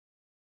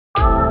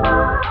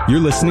You're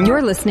listening.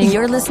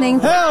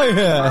 Hell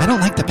yeah. I don't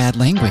like the bad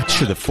language.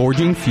 To the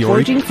Forging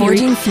Fury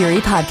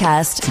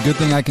podcast. It's a good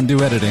thing I can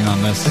do editing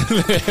on this.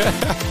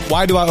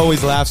 Why do I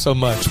always laugh so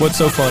much? What's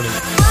so funny?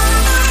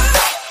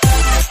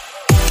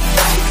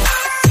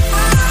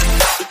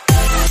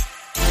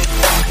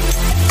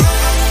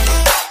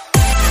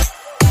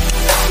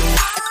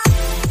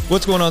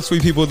 What's going on,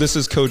 sweet people? This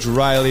is Coach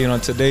Reilly, and on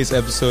today's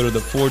episode of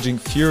the Forging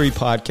Fury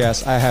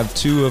podcast, I have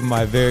two of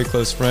my very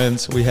close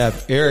friends. We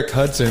have Eric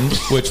Hudson,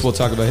 which we'll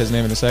talk about his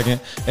name in a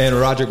second, and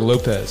Rodrick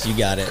Lopez. You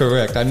got it.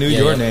 Correct. I knew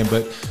your name,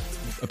 but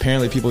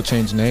apparently people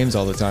change names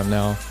all the time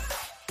now.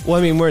 Well,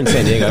 I mean, we're in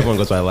San Diego. Everyone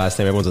goes by the last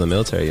name. Everyone's in the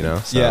military, you know?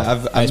 So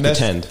yeah, I've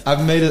pretend.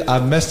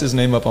 I've messed his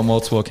name up on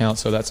multiple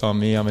accounts, so that's on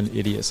me. I'm an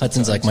idiot.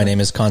 Hudson's like, my name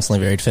is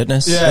Constantly Varied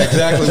Fitness. Yeah,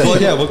 exactly. Well,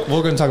 yeah,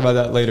 we're going to talk about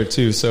that later,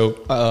 too.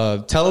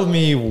 So tell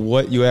me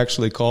what you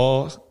actually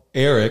call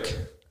Eric.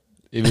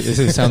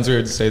 It sounds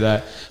weird to say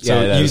that.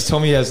 So you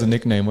told me he has a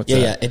nickname. What's that?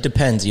 Yeah, it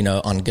depends. You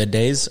know, on good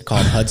days, I call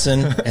him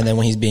Hudson, and then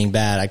when he's being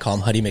bad, I call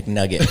him Huddie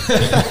McNugget.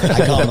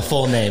 I call him the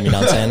full name, you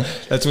know what I'm saying?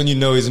 That's when you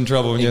know he's in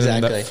trouble, when you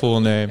have that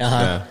full name.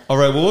 Yeah. All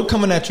right, well, we're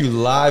coming at you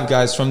live,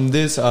 guys, from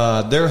this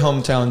their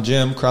hometown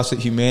gym, CrossFit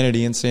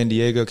Humanity in San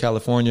Diego,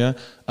 California.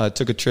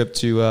 Took a trip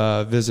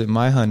to visit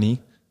my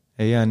honey.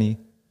 Hey, honey.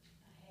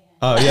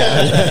 Oh,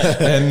 yeah.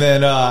 And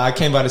then I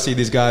came by to see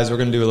these guys. We're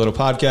going to do a little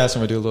podcast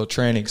and we're going to do a little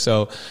training.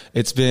 So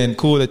it's been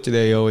cool that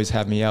they always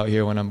have me out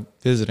here when I'm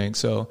visiting.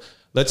 So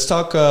let's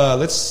talk.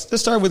 Let's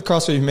start with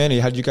CrossFit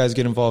Humanity. How did you guys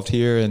get involved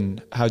here, and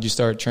how did you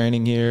start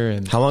training here?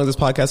 And how long is this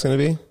podcast going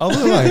to be? Oh,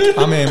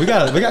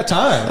 we got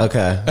time.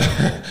 Okay.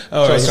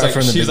 All right. Start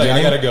from the she's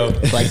beginning? like, I gotta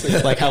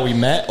go. like how we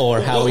met,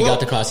 or how we got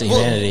to CrossFit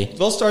Humanity.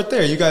 We'll start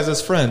there. You guys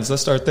as friends.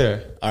 Let's start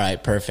there. All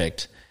right,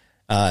 perfect.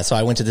 So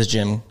I went to this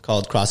gym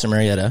called CrossFit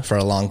Marietta for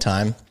a long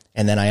time,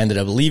 and then I ended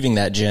up leaving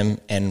that gym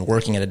and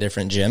working at a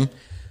different gym.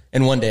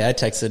 And one day I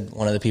texted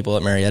one of the people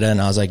at Marietta,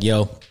 and I was like,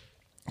 yo,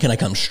 can I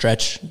come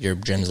stretch? Your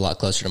gym's a lot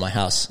closer to my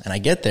house. And I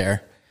get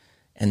there,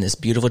 and this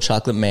beautiful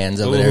chocolate man's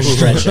over there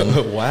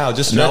stretching. Wow,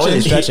 just stretching? No, I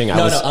wasn't stretching.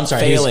 I'm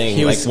sorry. Failing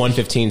he was, like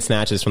 115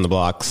 snatches from the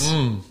blocks.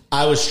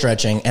 I was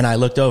stretching, and I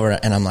looked over,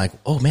 and I'm like,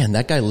 oh, man,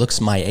 that guy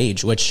looks my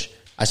age, which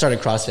I started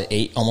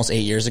CrossFit almost 8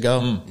 years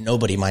ago.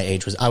 Nobody my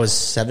age I was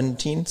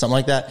 17, something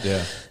like that.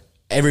 Yeah.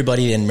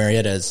 Everybody in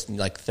Marietta is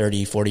like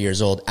 30, 40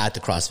 years old at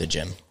the CrossFit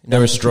gym. There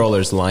were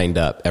strollers lined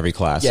up every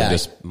class. Yeah. So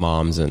just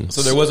moms and...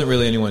 So there wasn't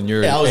really anyone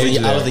your age. I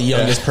was the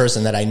youngest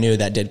person that I knew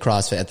that did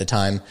CrossFit at the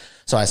time.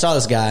 So I saw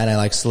this guy, and I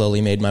like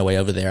slowly made my way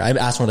over there. I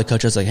asked one of the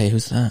coaches, like, hey,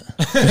 who's that?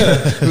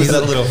 Who's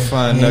that little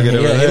fun nugget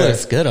over there? He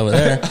looks good over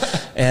there.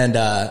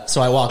 And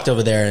so I walked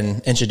over there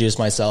and introduced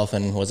myself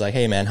and was like,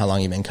 hey, man, how long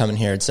you been coming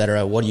here, et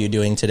cetera? What are you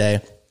doing today?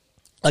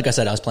 Like I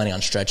said, I was planning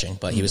on stretching,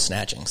 but he was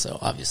snatching, so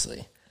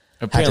obviously...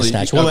 Apparently,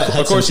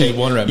 of course you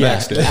one rep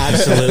max did.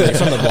 Absolutely,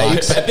 from the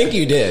blocks. I think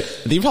you did.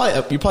 You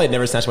probably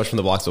never snatched much from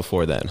the blocks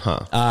before then,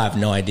 huh? I have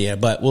no idea,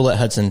 but we'll let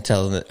Hudson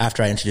tell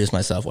after I introduce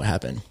myself what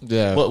happened.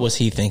 Yeah. What was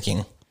he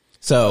thinking?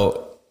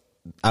 So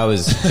I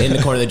was in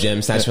the corner of the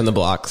gym, snatching from the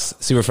blocks,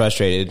 super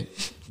frustrated.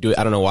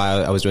 I don't know why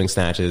I was doing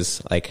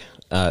snatches.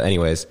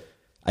 Anyways,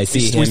 I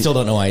see we still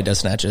don't know why he does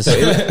snatches. So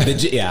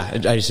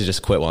I should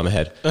just quit while I'm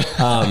ahead.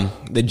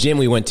 The gym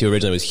we went to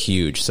originally was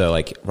huge. So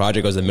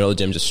Roger goes in the middle of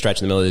the gym, just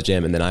stretch in the middle of the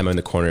gym, and then I'm in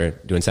the corner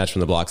doing snatch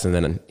from the blocks, and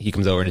then he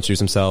comes over to introduce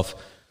himself.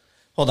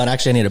 Hold on,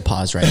 actually I need to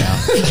pause right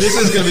now. This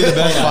is going to be the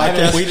best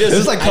podcast. This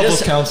is like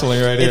couples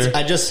counseling right here.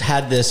 I just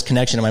had this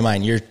connection in my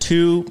mind. Your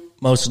two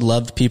most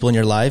loved people in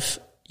your life,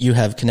 you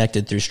have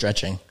connected through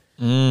stretching.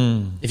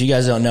 If you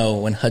guys don't know,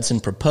 when Hudson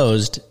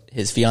proposed,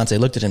 his fiance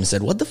looked at him and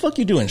said, what the fuck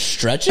you doing,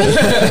 stretching?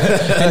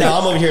 And now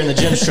I'm over here in the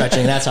gym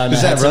stretching. That's how I met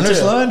Is that Hudson runner's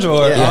too. lunge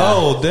or? Yeah.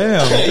 Oh,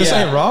 damn. This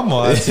ain't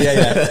Ramos.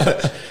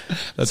 Yeah.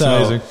 That's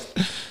amazing.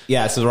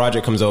 Yeah, so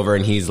Roger comes over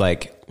and he's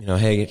like,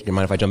 hey, do you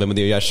mind if I jump in with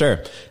you? Yeah,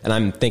 sure. And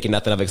I'm thinking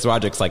nothing of it because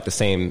Roger's like the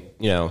same,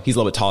 he's a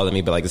little bit taller than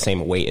me, but like the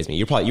same weight as me.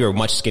 You were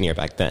much skinnier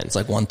back then. It's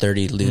like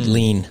 130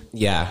 lean.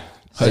 Yeah.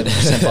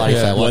 100% body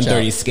fat.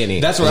 130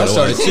 skinny. That's where I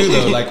started too,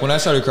 though. Like when I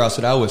started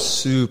CrossFit, I was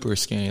super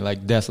skinny,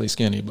 like deathly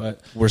skinny,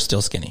 but we're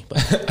still skinny. But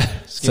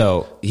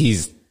So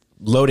he's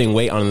loading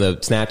weight on the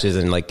snatches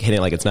and like hitting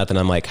it like it's nothing.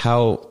 I'm like,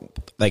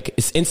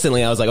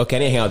 instantly I was like, okay, I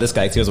need to hang out with this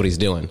guy because he knows what he's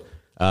doing.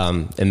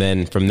 And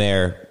then from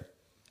there,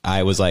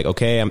 I was like,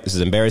 okay, this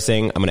is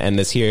embarrassing. I'm going to end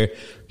this here.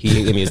 He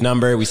gave me his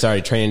number. We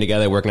started training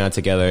together, working out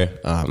together.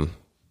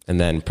 And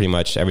then pretty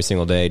much every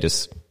single day,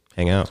 just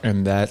hang out.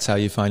 And that's how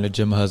you find a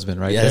gym husband,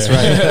 right? Yeah, there.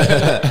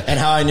 That's right. And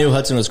how I knew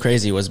Hudson was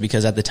crazy was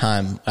because at the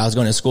time I was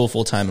going to school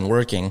full time and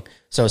working.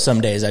 So some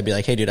days I'd be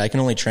like, hey dude, I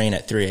can only train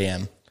at 3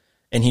 a.m.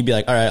 And he'd be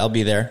like, all right, I'll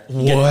be there.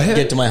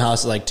 Get to my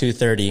house at like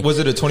 2:30. Was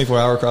it a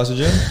 24-hour CrossFit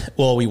gym?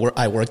 Well,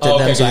 I worked at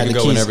them, so I had the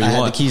keys. I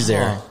had the keys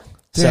there. Oh.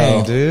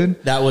 Dang,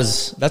 dude.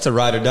 That's a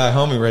ride or die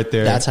homie right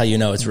there. That's how you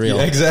know it's real.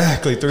 Yeah,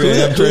 exactly. 3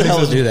 a.m. Who the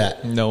hell would do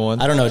that? No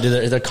one. I don't know.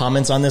 Are there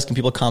comments on this? Can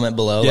people comment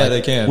below? Yeah, they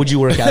can. Would you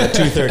work out at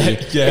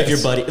 2:30? Yes. If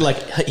your buddy,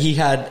 he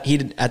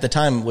at the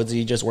time, was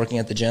he just working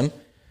at the gym?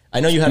 I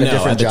know you had a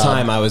different job. At the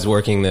time I was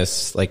working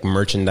this like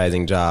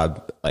merchandising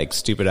job, like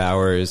stupid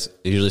hours.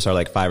 It usually started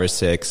like 5 or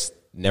 6.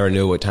 Never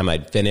knew what time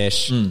I'd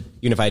finish. Even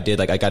if I did,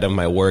 like I got done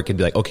my work, it'd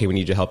be like, okay, we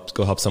need you to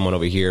go help someone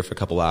over here for a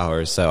couple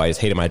hours. So I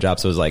just hated my job.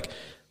 So it was like,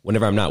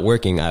 whenever I'm not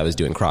working, I was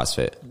doing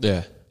CrossFit.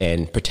 Yeah.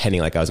 And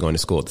pretending like I was going to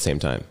school at the same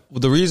time.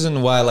 Well, the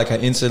reason why, like, I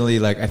instantly,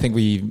 like, I think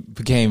we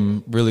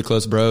became really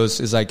close bros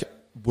is like,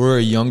 we're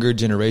a younger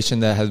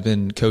generation that has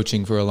been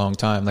coaching for a long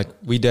time. Like,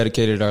 we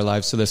dedicated our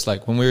lives to this,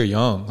 like, when we were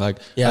young. Like,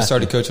 I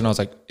started coaching when I was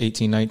like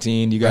 18,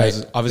 19. You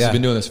guys obviously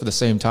been doing this for the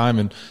same time,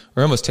 and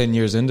we're almost 10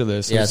 years into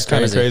this. Yeah, it's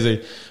kind of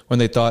crazy when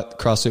they thought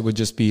CrossFit would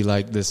just be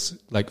like this,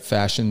 like,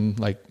 fashion,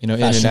 like, you know,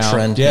 fashion in and out.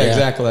 Trend. Yeah,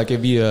 exactly. Like,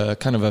 it'd be a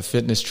kind of a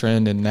fitness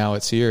trend, and now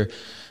it's here.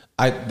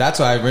 That's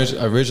why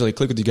I originally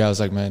clicked with you guys.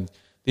 Like, man,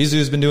 these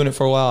dudes been doing it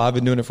for a while. I've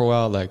been doing it for a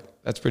while. Like,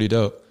 that's pretty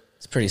dope.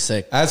 It's pretty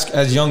sick.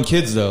 As young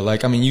kids though,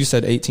 like, I mean, you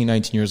said 18,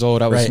 19 years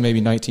old. I was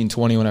maybe 19,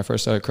 20 when I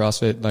first started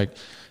CrossFit. Like,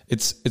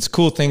 it's a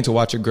cool thing to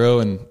watch it grow.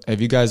 And have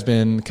you guys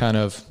been kind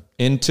of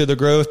into the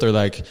growth, or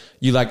like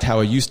you liked how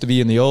it used to be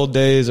in the old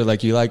days, or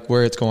like you like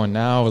where it's going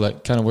now, or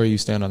like kind of where you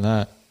stand on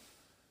that?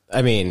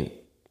 I mean,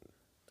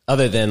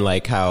 other than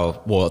like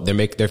how, well,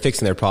 they're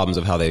fixing their problems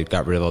of how they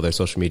got rid of all their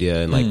social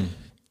media and like,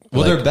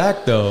 well, they're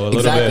back though. A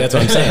little bit. That's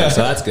what I'm saying.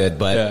 So that's good.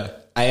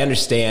 But I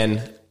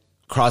understand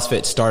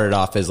CrossFit started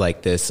off as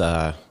like this,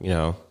 you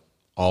know,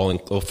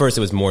 well, first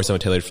it was more so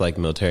tailored for like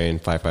military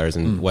and firefighters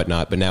and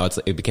whatnot, but now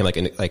it became like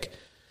an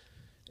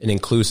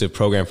inclusive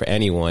program for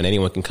anyone.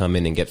 Anyone can come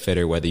in and get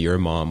fitter, whether you're a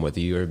mom, whether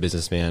you're a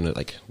businessman,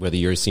 like whether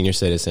you're a senior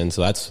citizen.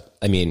 So that's,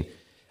 I mean,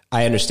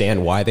 I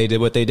understand why they did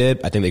what they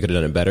did. I think they could have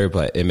done it better,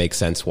 but it makes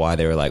sense why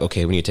they were like,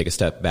 okay, we need to take a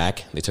step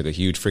back. They took a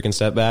huge freaking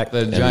step back.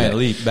 The giant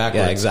leap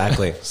backwards. Yeah,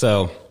 exactly.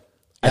 So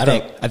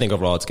I think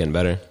overall it's getting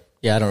better.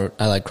 Yeah,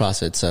 I like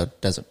CrossFit, so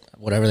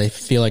whatever they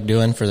feel like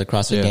doing for the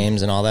CrossFit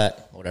Games and all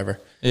that, whatever.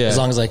 Yeah. As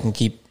long as I can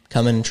keep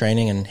coming,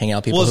 training, and hang out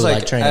with people who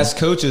like training. As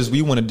coaches,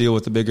 we want to deal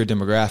with the bigger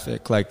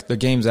demographic. Like, the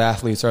Games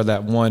athletes are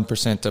that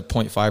 1% to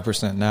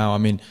 0.5% now. I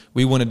mean,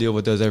 we want to deal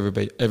with those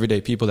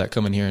everyday people that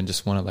come in here and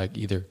just want to, like,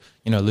 either,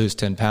 you know, lose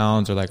 10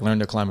 pounds or like learn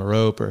to climb a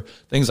rope or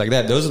things like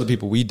that. Those are the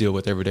people we deal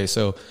with every day.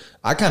 So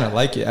I kind of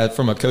like it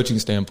from a coaching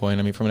standpoint.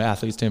 I mean, from an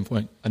athlete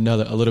standpoint, a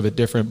little bit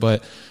different,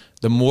 but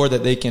the more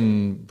that they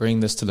can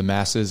bring this to the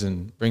masses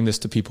and bring this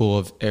to people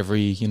of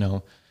every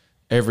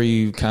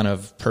kind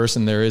of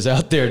person there is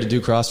out there to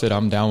do CrossFit,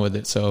 I'm down with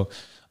it. So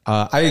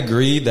I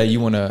agree that you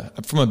want to,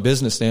 from a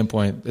business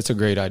standpoint, it's a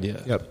great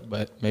idea,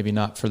 but maybe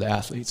not for the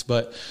athletes.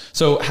 But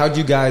so how'd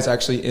you guys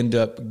actually end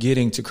up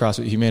getting to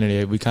CrossFit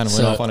Humanity? We kind of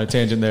went off on a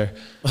tangent there.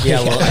 Yeah,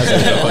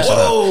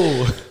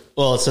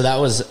 well, so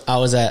I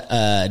was at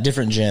a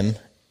different gym,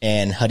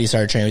 and Huddy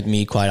started training with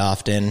me quite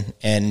often.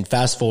 And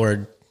fast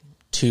forward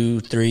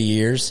 2-3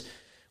 years,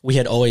 we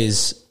had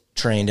always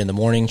trained in the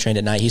morning, trained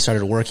at night. He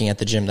started working at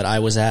the gym that I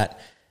was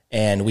at,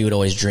 and we would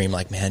always dream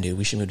like, man, dude,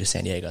 we should move to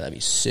San Diego. That'd be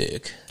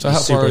sick. So how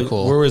far,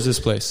 cool. Where was this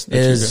place?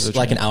 It was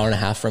like an hour and a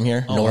half from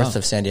here, north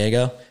of San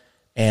Diego.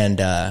 And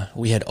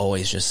we had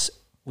always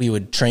we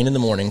would train in the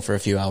morning for a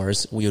few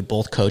hours. We would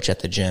both coach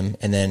at the gym,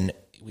 and then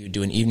we would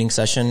do an evening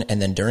session.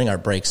 And then during our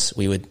breaks,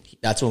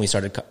 that's when we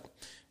started.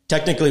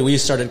 Technically, we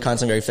started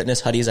Concentrary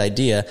Fitness, Huddie's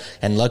idea,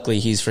 and luckily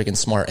he's freaking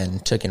smart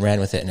and took and ran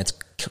with it, and it's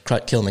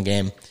killing the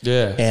game.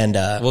 Yeah. And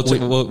we're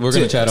going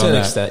to chat on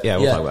that. Extent,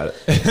 we'll talk about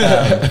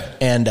it.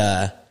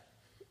 And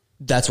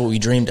that's what we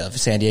dreamed of,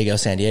 San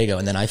Diego.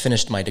 And then I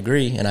finished my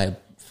degree, and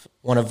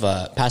one of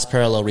Past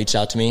Parallel reached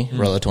out to me,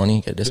 Rolo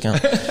 20, get a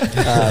discount.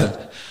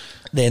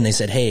 Then they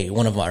said, hey,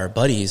 one of our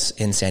buddies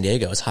in San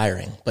Diego is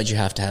hiring, but you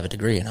have to have a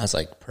degree. And I was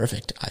like,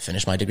 perfect. I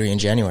finished my degree in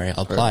January.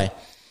 I'll apply.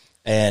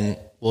 And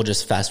we'll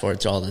just fast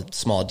forward to all the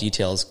small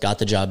details. Got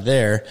the job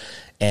there,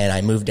 and I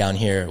moved down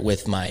here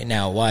with my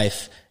now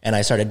wife, and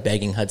I started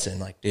begging Hudson,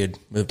 like, dude,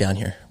 move down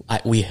here.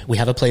 We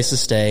have a place to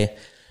stay.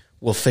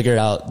 We'll figure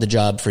out the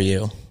job for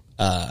you.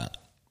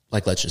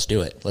 Like, let's just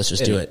do it.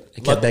 Do it.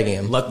 I kept begging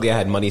him. Luckily, I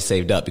had money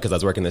saved up because I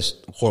was working this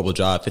horrible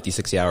job, 50,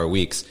 60-hour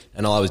weeks,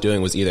 and all I was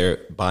doing was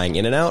either buying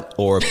In-N-Out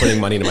or putting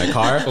money into my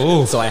car.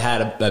 So I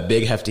had a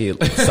big, hefty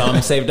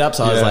sum saved up,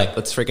 so I was like,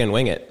 let's freaking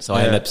wing it. So I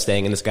ended up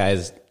staying in this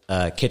guy's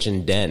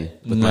kitchen den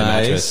with my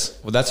mattress.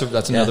 Well, that's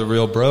another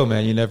real bro,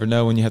 man. You never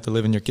know when you have to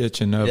live in your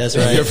kitchen. That's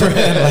right. Your friend,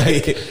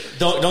 like,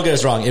 don't get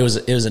us wrong. It was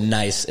a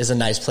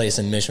nice place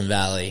in Mission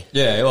Valley.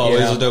 Yeah, it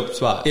was a dope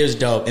spot. It was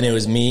dope, and it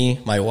was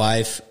me, my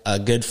wife, a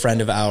good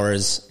friend of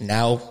ours,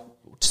 now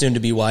soon to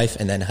be wife,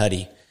 and then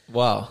Huddie.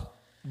 Wow.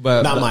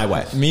 But not my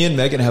wife. Me and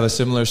Megan have a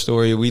similar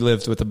story. We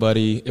lived with a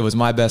buddy. It was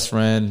my best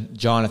friend.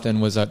 Jonathan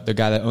was the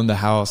guy that owned the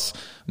house.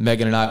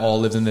 Megan and I all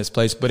lived in this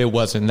place, but it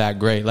wasn't that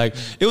great. Like,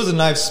 it was a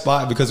nice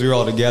spot because we were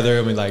all together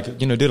and we,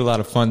 like, you know, did a lot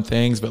of fun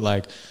things. But,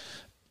 like,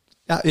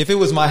 if it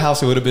was my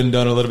house, it would have been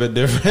done a little bit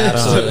different.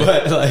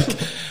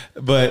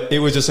 But it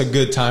was just a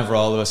good time for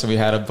all of us, and we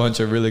had a bunch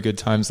of really good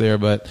times there.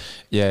 But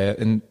yeah,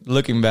 and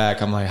looking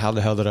back, I'm like, how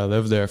the hell did I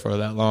live there for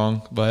that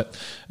long? But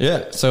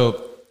yeah,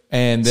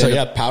 And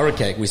then Power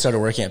Keg. We started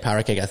working at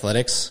Power Keg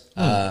Athletics,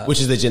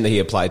 which is the gym that he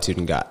applied to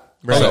and got.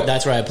 Right. So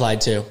that's where I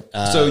applied to.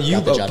 So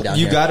you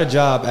got a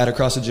job at a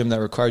CrossFit gym that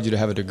required you to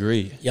have a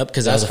degree. Yep,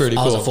 because I was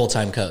a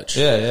full-time coach.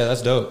 Yeah,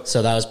 that's dope.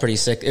 So that was pretty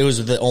sick. It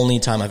was the only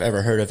time I've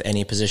ever heard of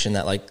any position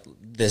that like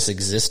this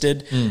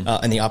existed,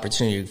 and the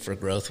opportunity for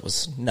growth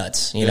was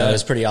nuts. You know, it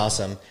was pretty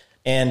awesome.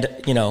 And,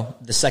 you know,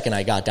 the second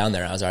I got down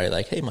there, I was already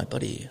like, hey, my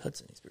buddy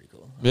Hudson, he's pretty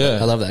cool. Yeah.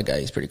 I love that guy.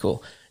 He's pretty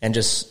cool. And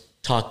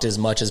just talked as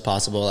much as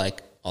possible,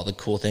 like, all the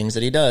cool things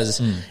that he does.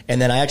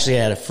 And then I actually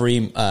had a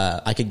free,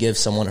 I could give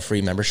someone a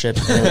free membership,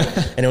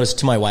 and it was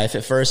to my wife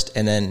at first.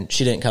 And then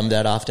she didn't come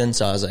that often.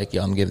 So I was like,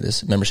 yo, I'm gonna give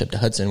this membership to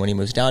Hudson when he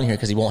moves down here,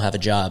 cause he won't have a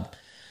job.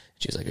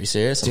 She was like, are you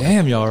serious?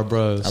 Damn, y'all are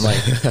bros. I'm like,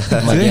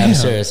 yeah, I'm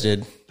serious,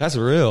 dude. That's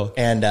real.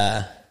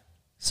 And,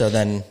 so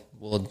then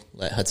we'll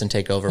let Hudson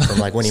take over from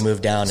like when he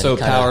moved down. So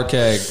Power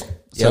Keg.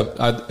 Yep.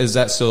 So is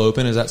that still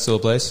open? Is that still a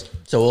place?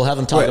 So we'll have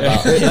him talk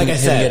about it. Like I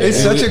said,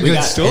 it's such a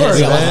good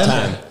story,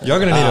 man. Y'all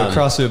going to need a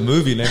CrossFit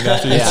movie named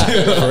after you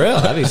too. For real.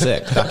 That'd be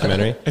sick.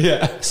 Documentary.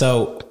 Yeah.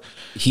 So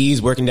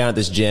he's working down at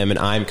this gym, and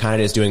I'm kind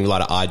of just doing a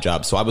lot of odd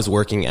jobs. So I was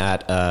working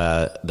at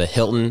the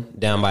Hilton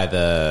down by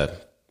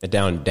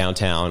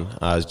downtown.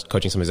 I was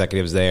coaching some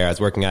executives there. I was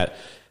working at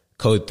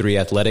Code 3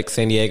 Athletics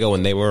San Diego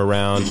when they were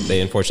around.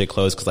 They unfortunately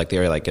closed because like they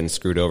were like getting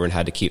screwed over and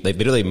had to keep. They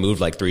literally moved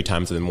like 3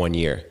 times within 1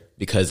 year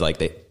because like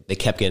they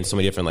kept getting so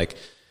many different like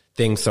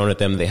things thrown at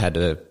them. They had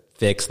to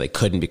fix. They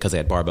couldn't because they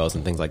had barbells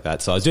and things like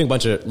that. So I was doing a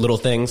bunch of little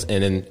things,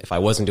 and then if I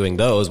wasn't doing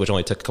those, which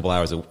only took a couple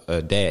hours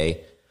a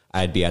day,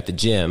 I'd be at the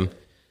gym.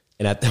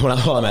 And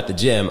while I'm at the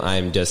gym,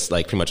 I'm just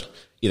like pretty much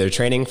either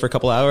training for a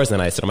couple hours, and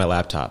then I sit on my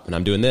laptop and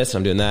I'm doing this, and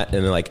I'm doing that,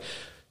 and then like.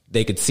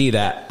 They could see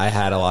that I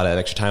had a lot of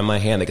extra time in my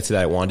hand. They could see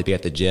that I wanted to be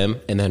at the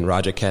gym. And then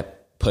Roger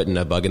kept putting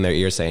a bug in their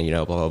ear saying, you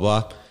know, blah, blah,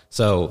 blah.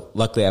 So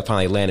luckily I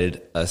finally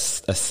landed a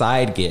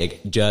side gig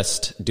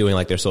just doing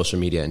like their social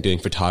media and doing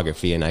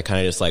photography. And I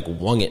kind of just like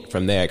wung it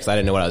from there because I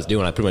didn't know what I was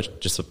doing. I pretty much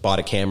just bought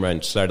a camera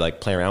and started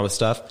like playing around with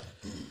stuff.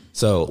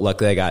 So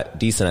luckily I got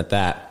decent at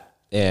that.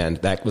 And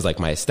that was like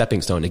my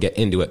stepping stone to get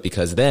into it,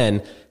 because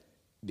then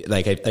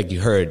like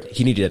you heard,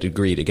 he needed a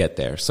degree to get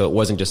there. So it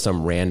wasn't just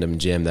some random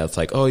gym that's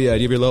like, oh yeah,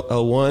 do you have your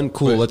L1?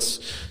 Cool.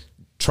 Let's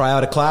try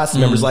out a class.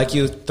 Members like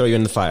you, throw you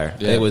in the fire.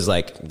 Yeah. It was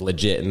like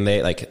legit. And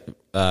they like,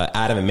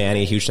 Adam and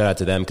Manny, huge shout out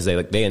to them, because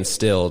they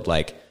instilled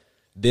like,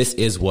 this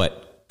is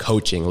what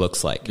coaching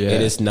looks like. Yeah.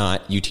 It is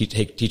not, you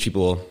teach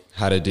people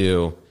how to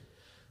do,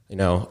 you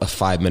know, a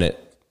 5-minute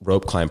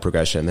rope climb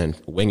progression, then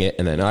wing it.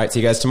 And then, all right,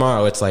 see you guys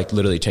tomorrow. It's like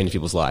literally changing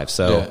people's lives.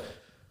 So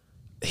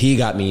he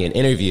got me an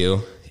interview.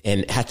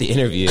 And at the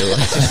interview,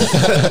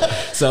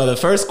 so the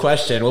first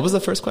question, what was the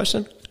first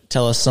question?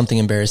 Tell us something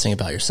embarrassing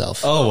about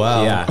yourself. Oh,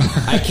 wow. Yeah.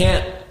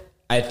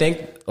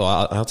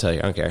 I'll tell you.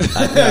 I don't care.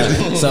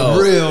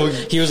 So real.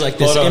 He was like,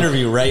 this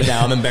interview right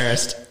now, I'm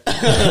embarrassed.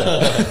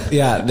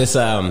 Yeah.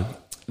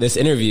 This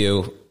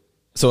interview.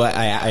 So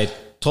I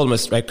told him,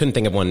 I couldn't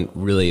think of one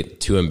really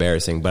too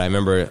embarrassing, but I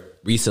remember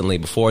recently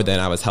before then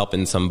I was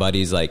helping some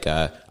buddies, like,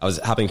 I was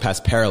helping pass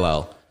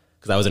Parallel.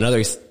 Because that was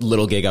another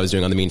little gig I was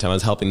doing on the meantime. I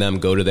was helping them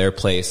go to their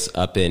place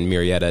up in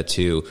Murrieta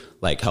to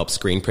like help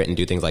screen print and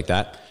do things like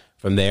that.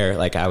 From there,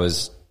 like I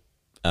was,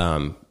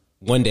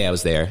 one day I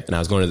was there and I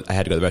had to go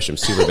to the restroom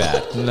super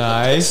bad.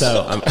 Nice.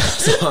 So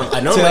I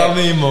normally, tell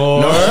me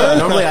more.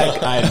 Normally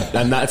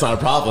I'm not, it's not a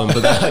problem,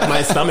 but like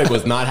my stomach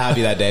was not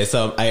happy that day.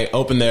 So I'm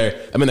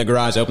in the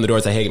garage, I open the door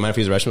and say, hey, mind if I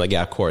use the restroom? Like,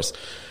 yeah, of course.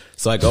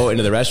 So I go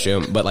into the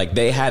restroom, but like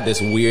they had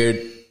this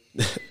weird,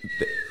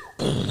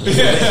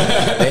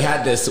 they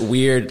had this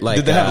weird, like,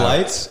 did they have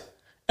lights?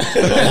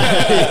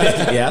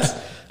 Yes.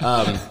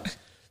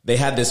 They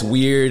had this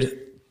weird,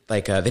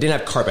 like, they didn't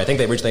have carpet. I think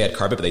they originally had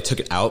carpet, but they took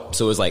it out.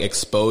 So it was like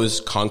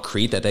exposed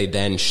concrete that they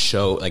then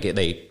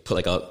they put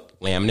like a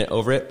laminate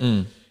over it.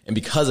 And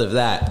because of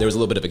that, there was a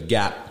little bit of a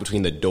gap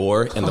between the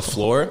door and the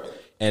floor.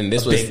 And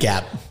this was big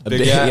gap.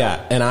 Big gap.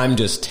 Yeah. And I'm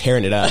just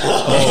tearing it up.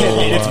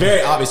 It's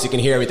very obvious. You can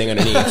hear everything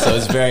underneath. So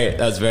that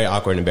was very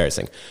awkward and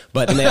embarrassing.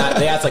 But then they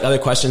asked like other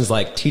questions,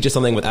 like teach us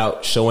something with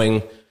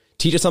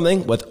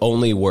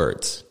only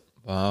words.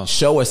 Wow.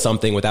 Show us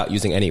something without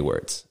using any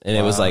words. And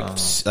it was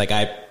like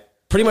I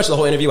pretty much the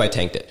whole interview, I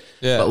tanked it.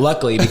 Yeah. But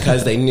luckily,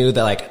 because they knew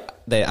that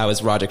I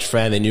was Roderick's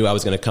friend, they knew I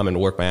was going to come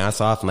and work my ass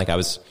off. And like I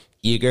was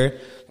eager.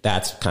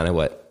 That's kind of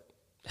what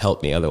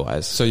helped me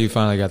otherwise. So you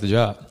finally got the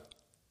job.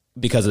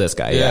 Because of this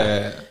guy,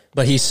 yeah.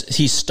 But he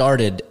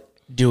started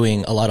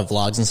doing a lot of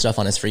vlogs and stuff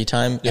on his free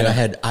time,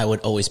 and I would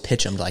always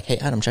pitch him like, "Hey,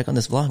 Adam, check on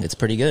this vlog; it's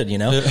pretty good,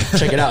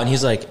 check it out." And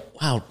he's like,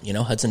 "Wow,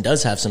 Hudson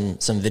does have some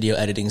video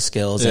editing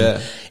skills,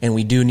 and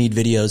we do need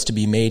videos to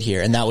be made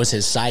here." And that was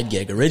his side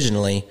gig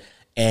originally.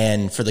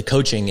 And for the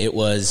coaching, it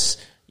was,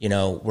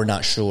 we're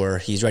not sure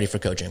he's ready for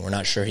coaching. We're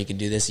not sure he can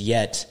do this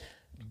yet.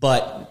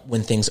 But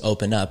when things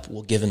open up,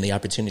 we'll give him the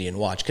opportunity and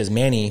watch. Because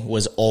Manny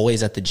was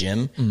always at the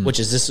gym, which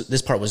is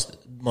this part was the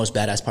most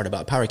badass part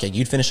about Power Keg.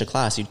 You'd finish a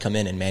class, you'd come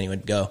in, and Manny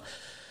would go,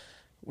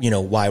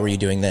 why were you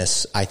doing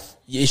this?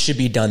 It should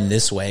be done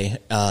this way.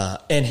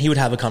 And he would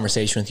have a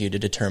conversation with you to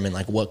determine,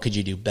 like, what could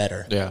you do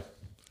better? Yeah.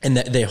 And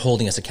they're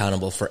holding us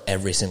accountable for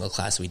every single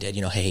class we did.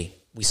 Hey,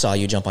 we saw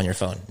you jump on your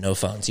phone. No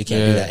phones. You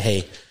can't do that.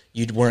 Hey,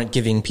 you weren't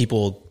giving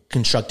people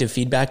constructive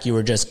feedback. You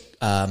were just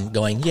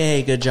going,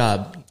 yay, good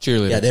job.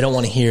 Cheerleader. Yeah, they don't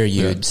want to hear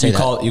you say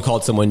that. You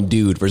called someone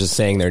dude versus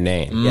saying their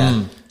name.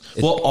 Yeah.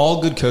 Well,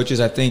 all good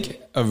coaches, I think,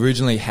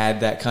 originally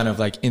had that kind of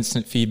like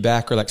instant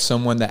feedback, or like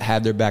someone that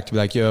had their back to be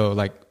like, yo,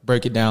 like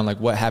break it down, like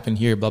what happened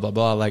here, blah, blah,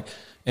 blah. Like,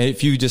 and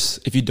if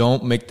you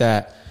don't make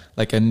that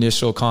like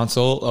initial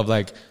consult of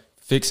like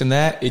fixing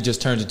that, it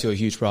just turns into a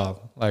huge problem.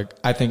 Like,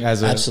 I think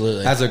as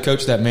a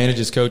coach that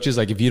manages coaches,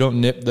 like if you don't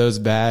nip those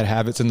bad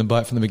habits in the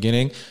butt from the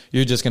beginning,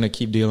 you're just going to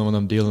keep dealing with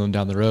them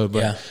down the road.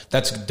 But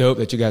that's dope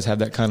that you guys have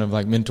that kind of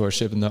like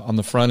mentorship on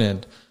the front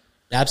end.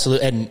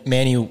 Absolutely. And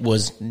Manny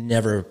was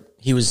never,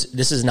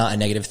 this is not a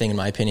negative thing in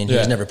my opinion. He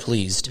was never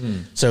pleased.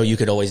 So you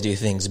could always do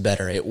things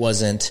better. It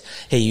wasn't,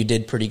 hey, you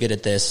did pretty good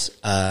at this.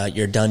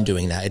 You're done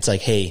doing that. It's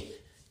like, hey,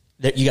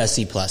 you got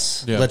C+.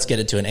 Let's get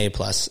it to an A+.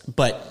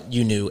 But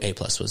you knew A+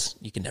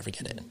 you could never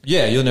get it.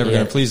 Yeah, you're never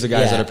going to please the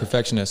guys that are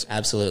perfectionists.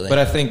 Absolutely. But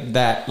I think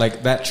that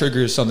like that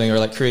triggers something, or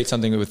like creates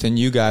something within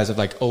you guys of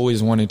like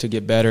always wanting to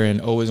get better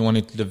and always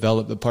wanting to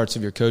develop the parts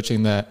of your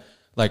coaching that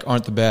like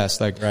aren't the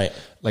best. Like,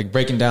 like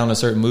breaking down a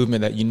certain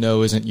movement that you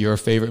know isn't your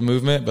favorite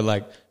movement, but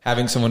like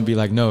having someone be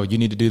like, no, you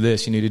need to do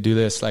this, you need to do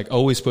this. Like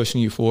always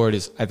pushing you forward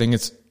I think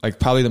it's like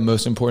probably the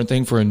most important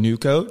thing for a new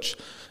coach.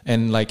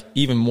 And like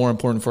even more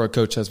important for a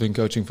coach that's been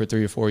coaching for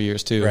 3 or 4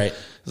 years too. Right.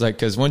 It's like,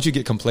 cause once you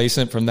get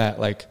complacent from that,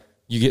 like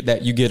you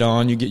get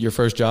your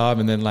first job,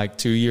 and then like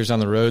 2 years down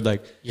the road,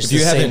 like you're the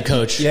same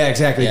coach. Yeah,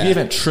 exactly. If you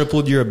haven't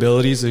tripled your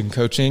abilities in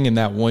coaching in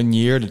that 1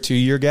 year to 2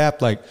 year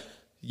gap, like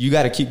you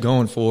got to keep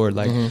going forward.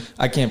 Like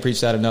I can't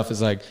preach that enough.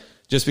 It's like,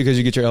 just because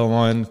you get your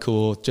L1,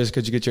 cool. Just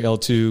because you get your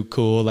L2,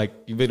 cool. Like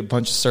you get a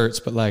bunch of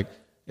certs, but like,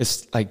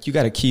 it's like, you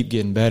got to keep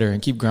getting better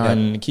and keep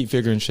grinding and keep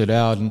figuring shit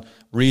out and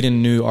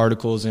reading new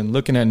articles and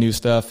looking at new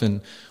stuff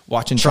and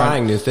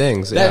trying new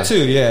things. That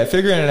too. Yeah.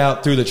 Figuring it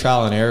out through the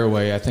trial and error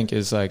way, I think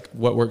is like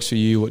what works for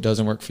you, what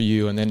doesn't work for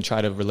you. And then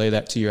try to relay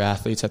that to your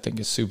athletes. I think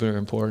is super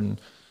important.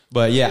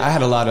 But yeah, I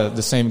had a lot of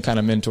the same kind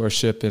of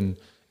mentorship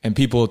and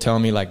people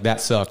telling me like,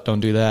 that sucked,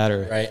 don't do that,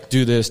 or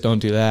do this, don't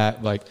do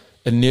that. Like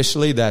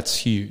initially that's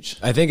huge.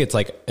 I think it's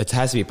like, it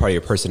has to be part of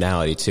your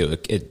personality too.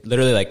 It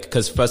literally like,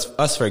 cause for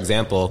us, for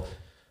example,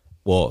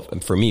 well,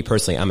 for me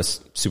personally, I'm a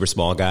super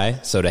small guy.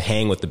 So to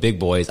hang with the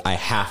big boys, I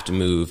have to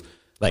move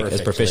like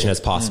as proficient as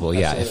possible.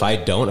 If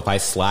I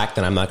slack,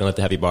 then I'm not going to lift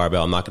the heavy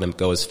barbell. I'm not going to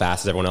go as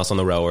fast as everyone else on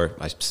the rower.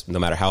 No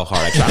matter how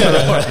hard I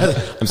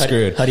try, I'm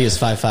screwed. Huddy is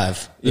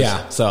 5'5".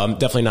 Yeah. So I'm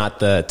definitely not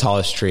the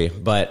tallest tree,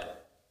 but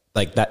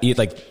like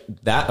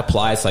that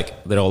applies like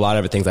a lot of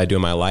other things I do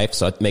in my life.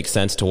 So it makes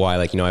sense to why,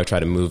 like, I try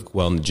to move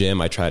well in the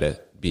gym. I try to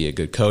be a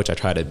good coach. I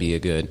try to be a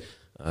good,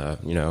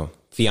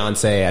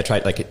 fiance. I try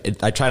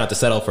not to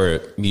settle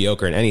for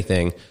mediocre in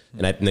anything,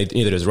 and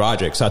neither does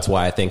Rodrick. So that's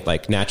why I think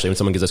like naturally when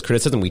someone gives us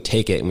criticism, we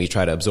take it and we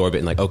try to absorb it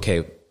and like,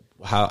 okay,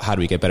 how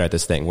do we get better at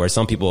this thing? Where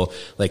some people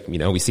like,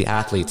 we see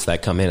athletes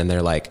that come in and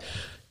they're like,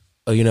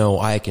 oh,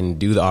 I can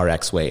do the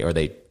RX weight, or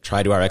they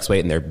try to do RX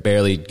weight and they're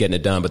barely getting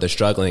it done, but they're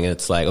struggling. And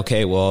it's like,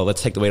 okay, well,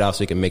 let's take the weight off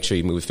so we can make sure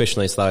you move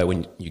efficiently. So that way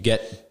when you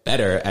get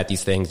better at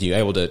these things, you're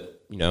able to,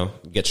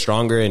 get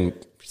stronger and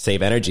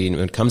save energy. And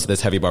when it comes to this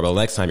heavy barbell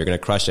next time, you're going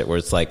to crush it, where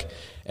it's like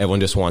everyone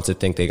just wants to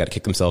think they got to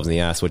kick themselves in the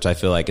ass, which I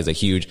feel like is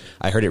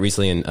I heard it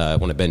recently in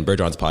one of Ben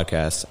Bergeron's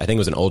podcasts. I think it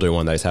was an older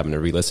one that I just happened to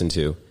re-listen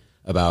to,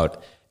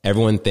 about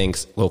everyone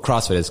thinks,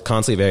 CrossFit is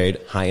constantly varied,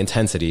 high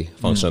intensity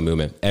functional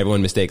movement.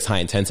 Everyone mistakes high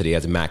intensity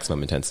as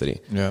maximum intensity.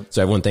 Yeah.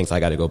 So everyone thinks I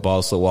got to go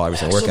balls to the wall every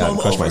single workout and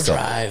crush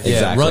myself.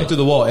 Exactly. Run through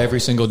the wall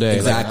every single day.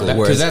 Exactly.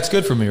 Because that's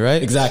good for me,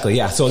 right? Exactly.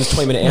 Yeah. So in this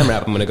 20-minute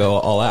AMRAP, I'm going to go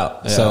all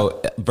out. Yeah.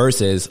 So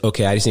versus,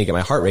 okay, I just need to get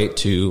my heart rate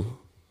to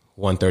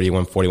 130,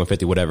 140,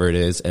 150, whatever it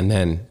is, and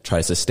then try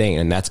to sustain.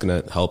 And that's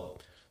going to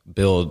help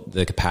build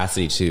the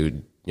capacity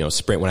to,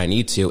 sprint when I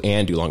need to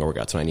and do longer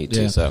workouts when I need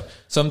to. So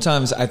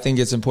sometimes I think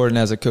it's important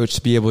as a coach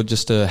to be able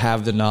just to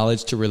have the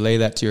knowledge to relay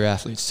that to your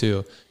athletes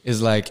too. Is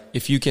like,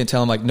 if you can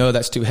tell them like, no,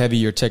 that's too heavy,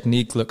 your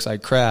technique looks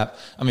like crap.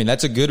 I mean,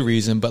 that's a good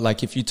reason, but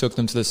like if you took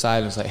them to the side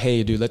and it's like,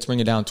 hey dude, let's bring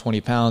it down 20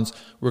 pounds.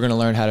 We're going to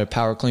learn how to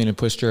power clean and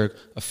push jerk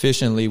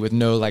efficiently with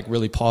no like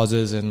really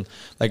pauses, and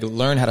like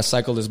learn how to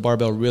cycle this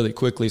barbell really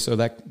quickly so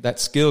that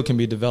skill can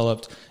be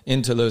developed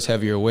into those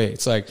heavier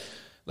weights.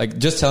 Like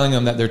just telling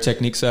them that their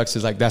technique sucks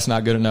is like, that's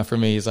not good enough for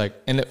me. It's like,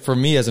 and for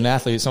me as an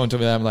athlete, someone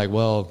told me that, I'm like,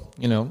 well,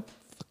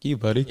 fuck you,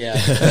 buddy.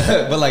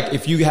 Yeah. But like,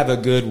 if you have a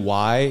good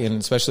why, and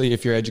especially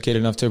if you're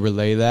educated enough to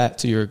relay that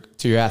to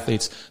your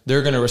athletes,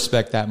 they're going to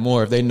respect that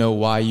more. If they know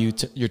why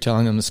you're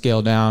telling them to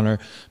scale down or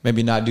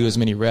maybe not do as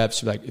many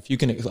reps, like if you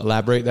can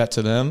elaborate that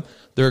to them,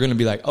 they're going to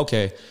be like,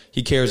 okay,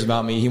 he cares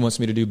about me. He wants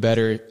me to do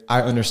better.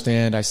 I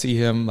understand. I see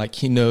him. Like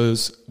he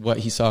knows what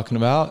he's talking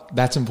about.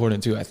 That's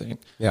important too, I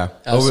think. Yeah,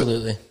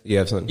 absolutely. You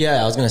have something?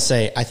 Yeah. I was going to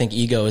say, I think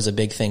ego is a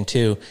big thing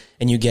too.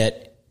 And you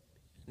get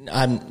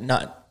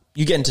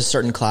into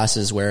certain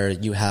classes where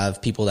you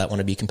have people that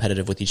want to be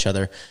competitive with each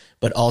other,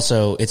 but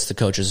also it's the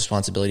coach's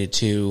responsibility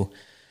to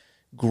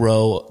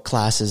grow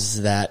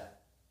classes that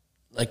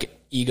like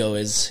ego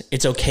is,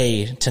 it's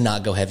okay to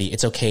not go heavy.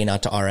 It's okay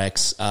not to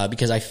RX,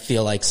 because I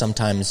feel like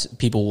sometimes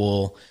people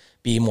will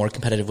be more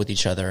competitive with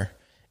each other.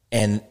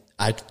 And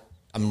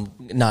I'm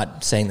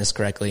not saying this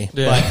correctly,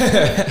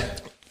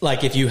 but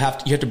like if you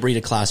have to breed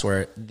a class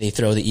where they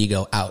throw the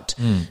ego out,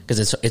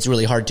 because it's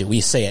really hard to.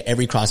 We say it,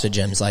 every CrossFit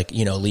gym is like,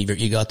 leave your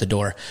ego out the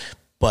door,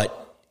 but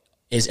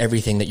is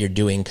everything that you're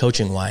doing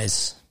coaching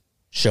wise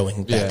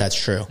showing that that's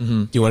true?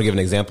 Mm-hmm. Do you want to give an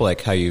example,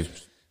 like how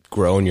you've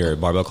grown your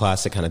barbell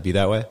class to kind of be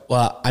that way?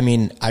 Well, I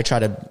mean, I try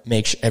to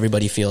make sure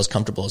everybody feels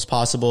comfortable as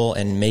possible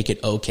and make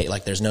it okay.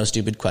 Like there's no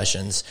stupid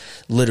questions.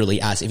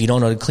 Literally ask, if you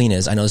don't know what a clean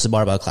is, I know this is a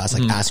barbell class,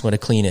 like ask what a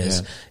clean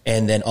is. Yeah.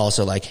 And then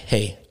also like,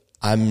 hey,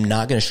 I'm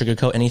not going to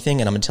sugarcoat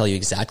anything and I'm going to tell you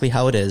exactly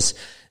how it is.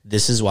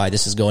 This is why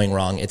this is going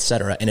wrong,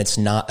 etc. And it's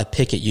not a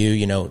pick at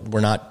you.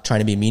 We're not trying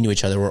to be mean to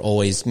each other. We're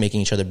always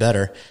making each other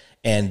better.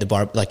 And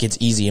it's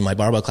easy in my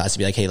barbell class to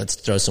be like, hey, let's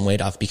throw some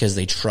weight off, because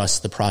they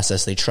trust the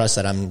process. They trust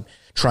that I'm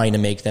trying to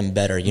make them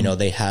better.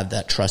 They have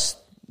that trust,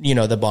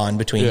 the bond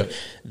between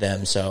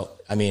them. So,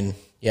 I mean,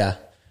 yeah.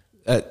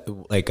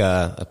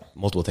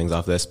 Multiple things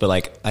off this, but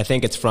like, I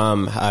think it's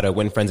from how to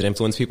win friends and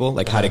influence people,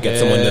 like how to get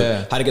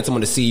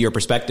someone to see your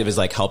perspective is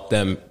like help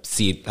them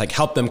create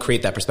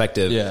that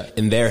perspective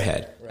in their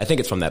head. Right. I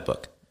think it's from that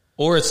book.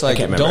 Or it's like,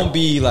 don't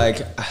be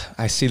like,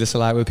 I see this a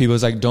lot with people.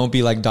 It's like, don't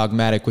be like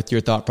dogmatic with your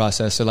thought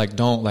process. So like,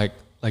 don't like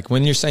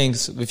when you're saying,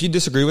 if you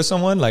disagree with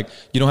someone, like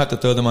you don't have to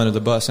throw them under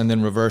the bus and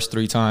then reverse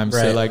 3 times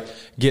to like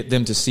get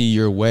them to see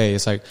your way.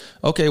 It's like,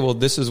 okay, well,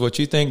 this is what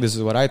you think. This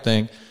is what I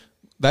think.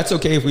 That's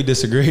okay if we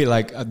disagree.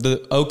 Like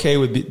the okay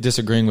would be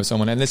disagreeing with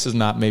someone. And this is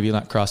maybe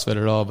not CrossFit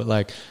at all, but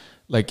like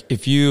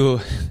if you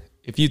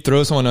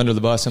throw someone under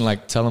the bus and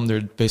like tell them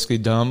they're basically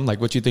dumb, like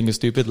what you think is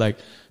stupid, like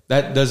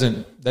that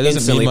doesn't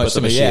mean much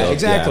to me. Yeah,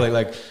 exactly. Yeah.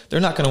 Like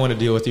they're not going to want to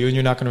deal with you, and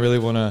you're not going to really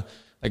want to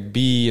like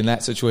be in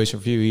that situation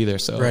for you either.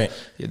 So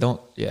you don't.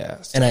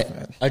 Yeah. And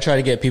I try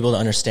to get people to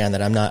understand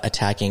that I'm not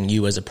attacking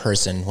you as a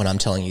person when I'm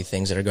telling you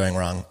things that are going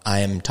wrong.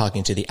 I am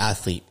talking to the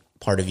athlete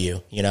part of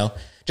you.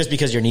 Just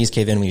because your knees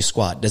cave in when you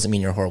squat doesn't mean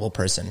you're a horrible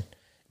person.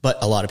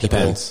 But a lot of people,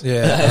 we both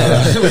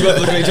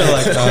look at each other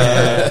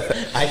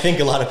like, I think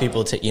a lot of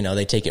people,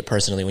 they take it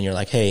personally when you're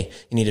like, hey,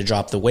 you need to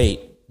drop the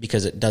weight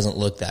because it doesn't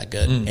look that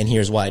good. And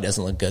here's why it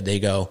doesn't look good. They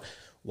go,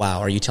 wow,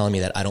 are you telling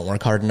me that I don't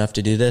work hard enough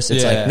to do this?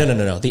 It's like,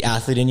 no. The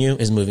athlete in you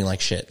is moving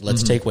like shit.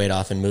 Let's take weight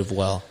off and move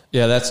well.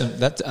 Yeah,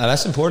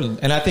 that's important.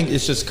 And I think it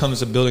just comes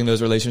to building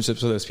those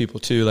relationships with those people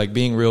too, like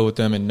being real with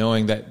them and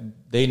knowing that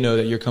they know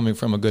that you're coming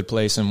from a good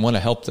place and want to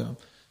help them.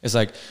 It's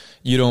like,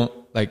 you don't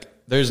like,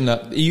 there's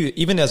not,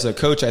 even as a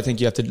coach, I think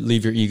you have to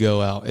leave your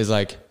ego out. Is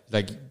like,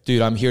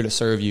 dude, I'm here to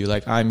serve you.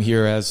 Like, I'm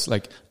here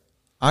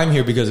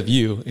because of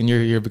you, and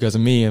you're here because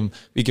of me, and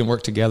we can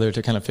work together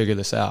to kind of figure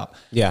this out.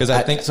 Yeah. Because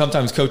I think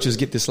sometimes coaches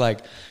get this like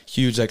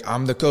huge, like,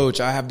 I'm the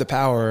coach, I have the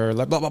power,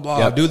 like blah, blah,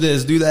 blah, do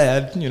this, do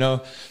that,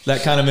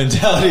 that kind of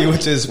mentality,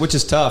 which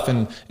is tough.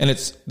 And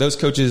it's those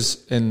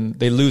coaches, and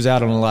they lose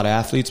out on a lot of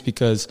athletes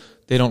because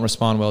they don't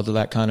respond well to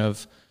that kind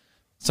of.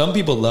 Some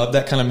people love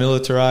that kind of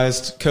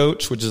militarized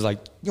coach, which is like,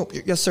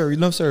 yes, sir,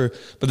 no, sir.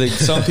 But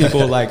some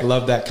people like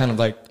love that kind of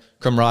like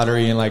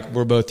camaraderie and like,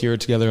 we're both here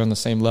together on the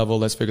same level.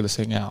 Let's figure this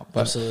thing out.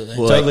 But absolutely.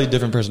 Totally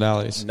different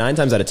personalities. 9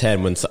 times out of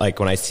 10, when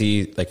I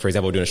see, like, for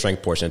example, we're doing a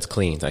strength portion, it's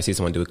clean. And I see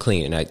someone do it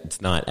clean, and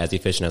it's not as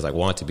efficient as I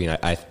want to be.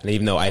 And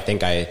even though I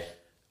think I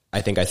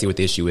see what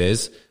the issue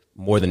is,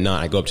 more than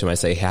not, I go up to him and I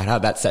say, hey, how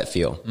did that set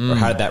feel? Or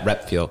how did that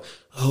rep feel?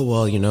 Oh,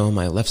 well,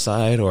 my left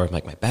side or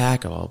like my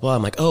back, or blah, blah, blah.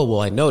 I'm like, oh,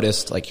 well, I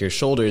noticed like your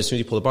shoulders, as soon as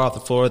you pull the bar off the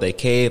floor, they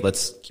cave.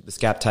 Let's keep this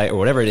gap tight or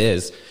whatever it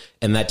is.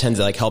 And that tends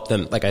to like help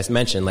them, like I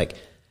mentioned, like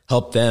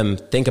help them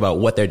think about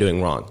what they're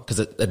doing wrong.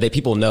 Cause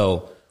people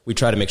know we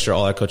try to make sure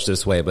all our coaches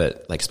this way,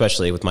 but like,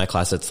 especially with my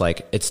class, it's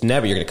like, it's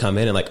never, you're going to come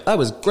in and like, that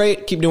was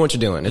great. Keep doing what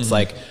you're doing. It's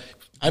like,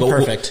 I'm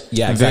perfect.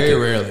 Yeah, exactly.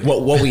 Very rarely.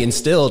 What we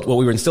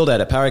were instilled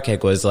at Power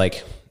Cake was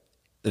like,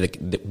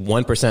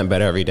 1%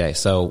 better every day.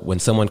 So when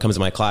someone comes to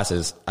my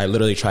classes, I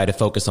literally try to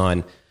focus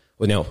on,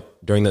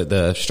 during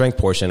the strength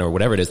portion or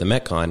whatever it is, the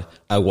Metcon,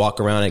 I walk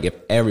around and give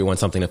everyone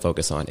something to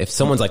focus on. If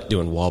someone's like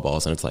doing wall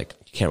balls and it's like,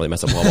 you can't really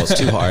mess up wall balls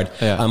too hard.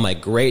 I'm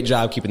like, great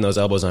job keeping those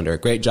elbows under,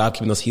 great job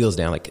keeping those heels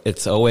down. Like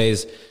it's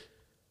always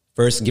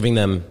first giving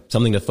them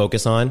something to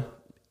focus on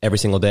every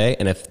single day.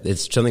 And if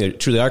it's something that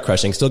truly are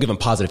crushing, still give them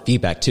positive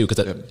feedback too. Cause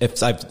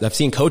if I've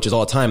seen coaches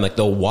all the time, like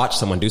they'll watch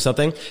someone do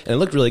something and it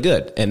looked really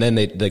good. And then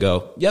they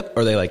go, yep.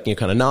 Or they like,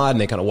 kind of nod and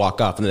they kind of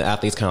walk off. And the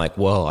athlete's kind of like,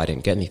 well, I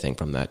didn't get anything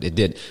from that.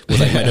 It was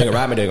like, am I doing it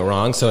right? Am I doing it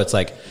wrong? So it's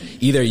like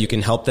either you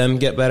can help them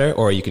get better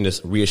or you can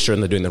just reassure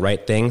them they're doing the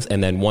right things.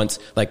 And then once,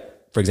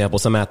 like, for example,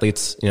 some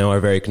athletes, are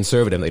very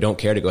conservative. They don't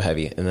care to go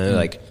heavy. And then they're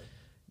like,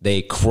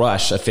 they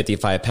crush a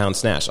 55-pound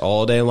snatch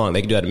all day long.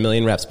 They can do that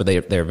 1,000,000 reps, but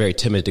they're very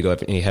timid to go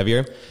any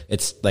heavier.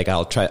 It's like,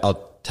 I'll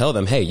tell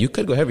them, hey, you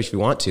could go heavy if you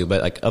want to,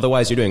 but like,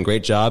 otherwise you're doing a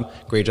great job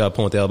pulling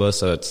with the elbows.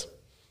 So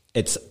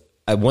it's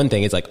one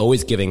thing is like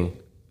always giving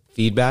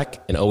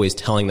feedback and always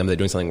telling them they're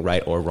doing something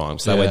right or wrong.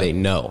 So that way they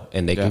know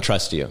and they can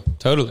trust you.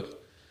 Totally.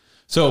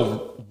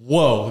 So,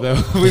 whoa, there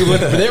we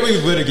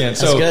would again.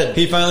 So good.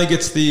 He finally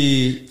gets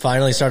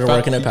finally started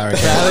working at Power Keg.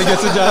 Finally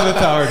gets a job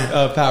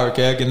at Power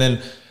Keg. And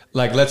then,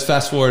 like, let's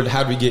fast forward.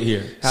 How'd we get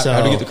here?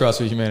 How'd we get to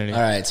CrossFit Humanity?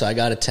 All right. So I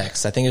got a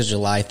text. I think it was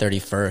July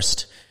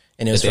 31st.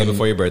 And it was the day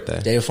before your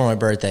birthday. Day before my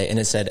birthday. And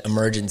it said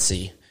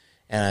emergency.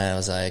 And I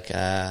was like,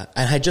 and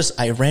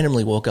I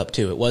randomly woke up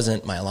too. It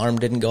wasn't, my alarm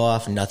didn't go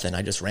off, nothing.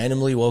 I just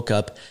randomly woke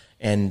up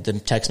and the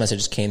text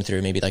messages came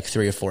through maybe like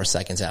 3 or 4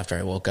 seconds after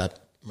I woke up.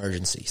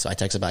 Emergency. So I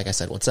texted back. I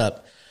said, what's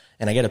up?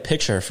 And I get a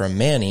picture from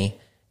Manny,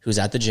 who's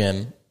at the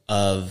gym,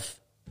 of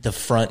the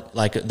front,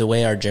 like the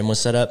way our gym was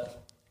set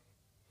up.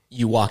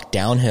 You walk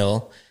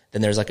downhill,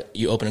 then there's like,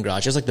 you open a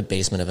garage. It's like the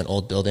basement of an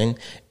old building.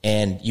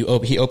 And he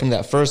opened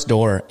that first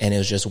door and it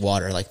was just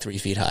water like 3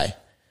 feet high.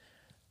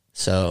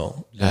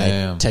 So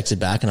I texted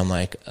back and I'm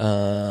like,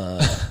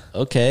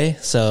 okay,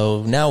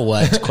 so now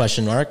what?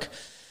 Question mark.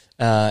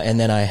 And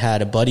then I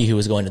had a buddy who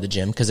was going to the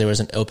gym because there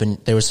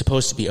was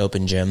supposed to be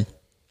open gym.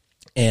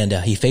 And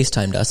he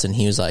FaceTimed us and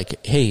he was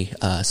like, hey,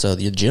 so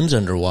the gym's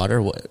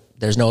underwater.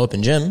 There's no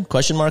open gym?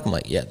 Question mark. I'm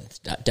like, yeah,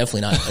 definitely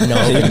not. No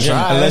open gym.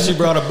 Unless you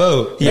brought a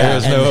boat. Yeah.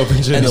 There's no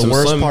open gym. And the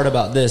worst part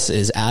about this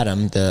is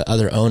Adam, the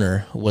other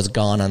owner, was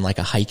gone on like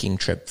a hiking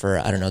trip for,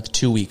 I don't know,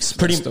 2 weeks.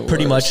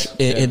 Pretty much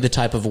in the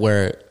type of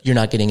where you're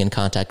not getting in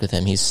contact with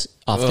him. He's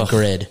off the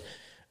grid.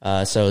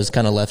 So it was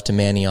kind of left to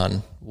Manny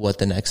on what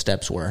the next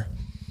steps were.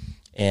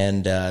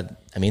 And,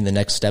 the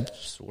next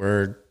steps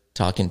were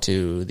talking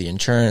to the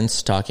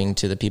insurance, talking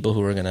to the people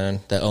who were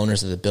the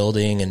owners of the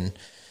building. And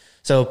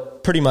so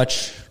pretty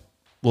much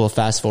we'll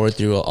fast forward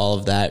through all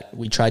of that.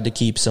 We tried to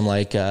keep some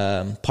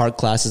park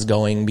classes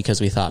going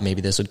because we thought maybe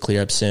this would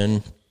clear up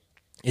soon.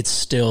 It's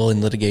still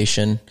in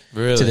litigation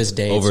to this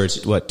day. Over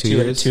 2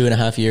 years?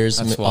 2.5 years.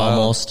 That's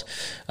almost.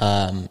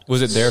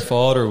 Was it their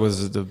fault or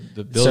was it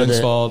the building's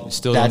fault? You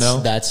still don't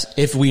know? That's,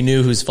 if we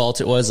knew whose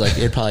fault it was,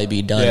 it'd probably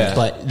be done. Yeah.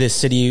 But the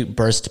city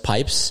burst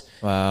pipes.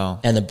 Wow.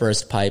 And the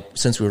burst pipe,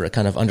 since we were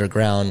kind of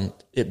underground,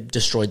 it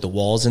destroyed the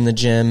walls in the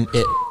gym.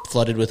 It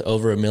flooded with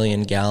over 1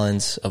 million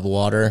gallons of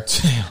water.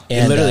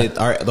 And literally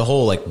the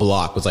whole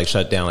block was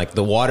shut down.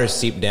 The water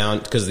seeped down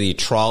because the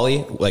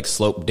trolley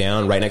sloped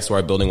down right next to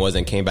where our building was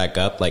and came back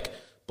up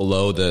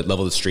below the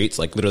level of the streets.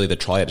 Literally the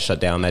trolley had to shut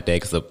down that day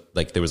because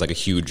there was a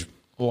huge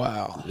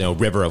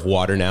river of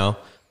water now.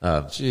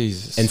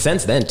 Jesus. And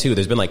since then too,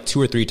 there's been 2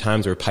 or 3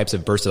 times where pipes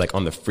have bursted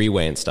on the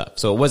freeway and stuff.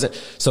 So it wasn't.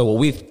 So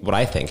what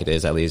I think it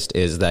is, at least,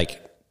 is the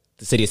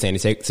city of San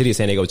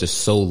Diego was just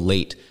so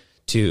late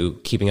to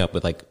keeping up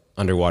with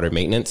underwater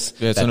maintenance.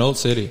 Yeah, it's an old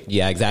city.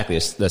 Yeah, exactly.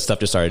 The stuff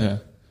just started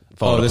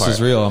falling apart. This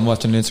is real. I'm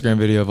watching an Instagram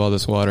video of all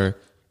this water.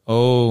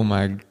 Oh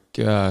my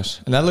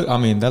gosh. And that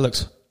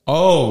looks.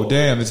 Oh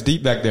damn, it's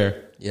deep back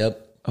there.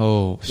 Yep.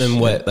 Oh, then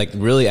what?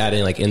 Really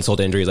adding insult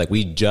to injury is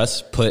we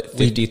just put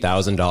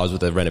 $50,000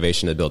 worth of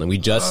renovation to the building. We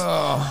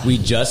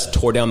just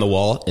tore down the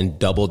wall and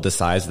doubled the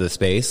size of the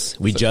space.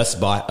 We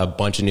just bought a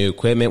bunch of new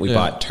equipment. We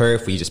bought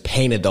turf. We just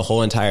painted the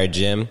whole entire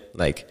gym.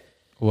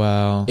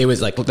 Wow, it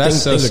was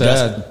that's so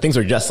sad. Things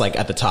were just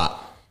at the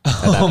top.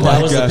 That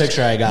was the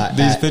picture I got.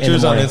 These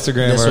pictures on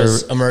Instagram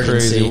are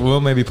emergency. Crazy.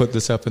 We'll maybe put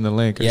this up in the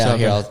link. Or something.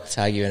 Here I'll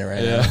tag you in it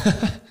right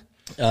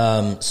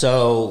now.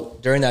 So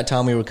during that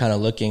time, we were kind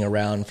of looking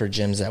around for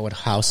gyms that would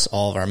house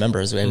all of our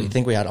members. We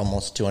think we had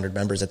almost 200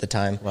 members at the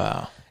time.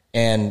 Wow.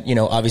 And,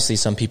 obviously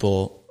some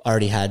people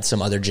already had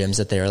some other gyms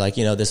that they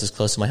were this is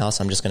close to my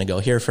house. I'm just going to go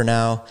here for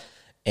now.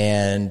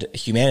 And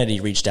Humanity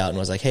reached out and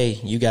was like, hey,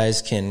 you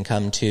guys can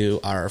come to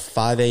our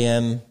 5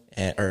 a.m.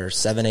 or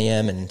 7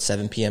 a.m. and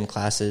 7 p.m.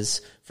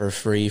 classes for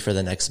free for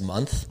the next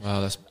month.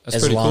 Wow, that's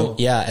pretty cool.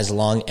 Yeah, as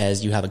long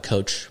as you have a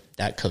coach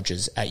that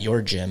coaches at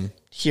your gym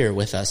here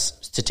with us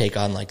to take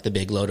on the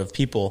big load of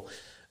people.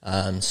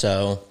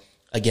 So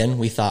again,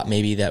 we thought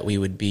maybe that we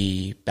would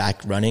be back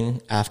running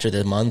after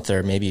the month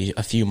or maybe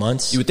a few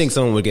months. You would think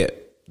someone would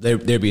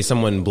there'd be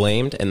someone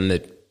blamed and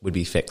it would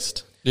be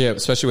fixed. Yeah,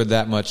 especially with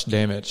that much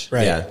damage.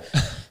 Right. Yeah.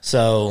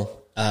 So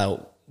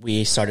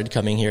we started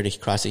coming here to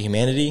CrossFit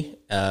Humanity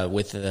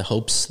with the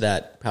hopes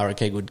that Power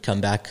Keg would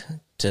come back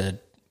to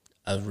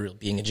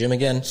being a gym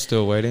again.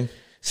 Still waiting?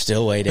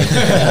 Still waiting.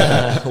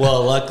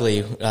 Well,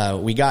 luckily,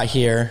 we got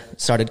here,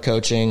 started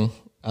coaching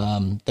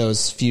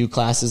those few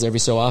classes every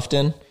so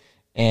often.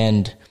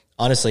 And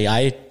honestly,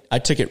 I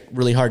took it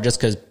really hard just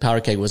because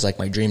Power Keg was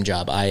my dream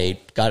job. I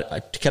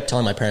kept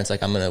telling my parents, I'm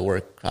going to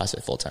work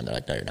CrossFit full time. They're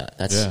like, no, you're not.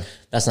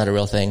 That's not a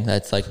real thing.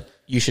 That's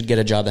you should get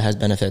a job that has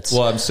benefits.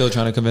 Well, I'm still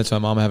trying to convince my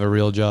mom to have a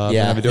real job.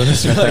 Yeah. I've been doing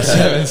this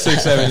for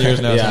 7 years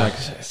now. Yeah.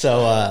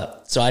 So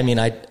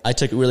I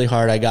took it really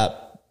hard.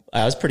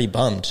 I was pretty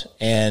bummed.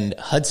 And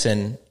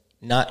Hudson,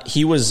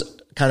 he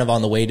was kind of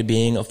on the way to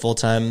being a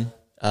full-time,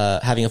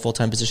 having a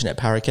full-time position at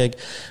Power Keg,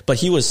 but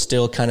he was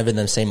still kind of in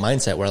the same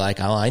mindset where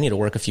I need to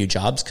work a few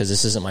jobs because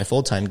this isn't my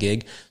full-time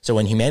gig. So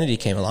when Humanity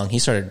came along, he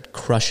started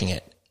crushing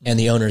it. And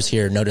the owners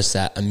here noticed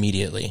that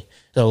immediately.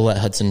 So we'll let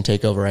Hudson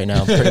take over right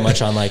now, pretty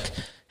much on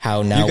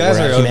how now you guys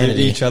we're at are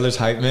Humanity. each other's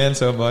hype man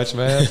so much,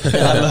 man.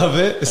 I love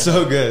it. It's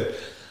so good.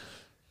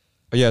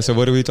 But yeah, so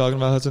what are we talking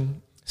about,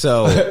 Hudson?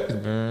 So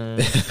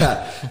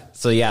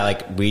yeah,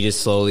 like we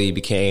just slowly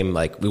became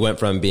like, we went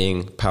from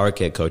being Power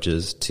Kid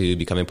coaches to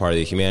becoming part of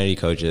the Humanity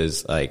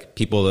coaches, like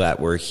people that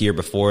were here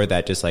before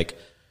that just like,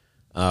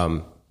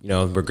 you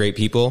know, we're great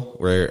people,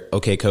 we're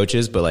okay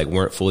coaches, but like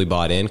weren't fully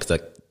bought in, because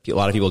like a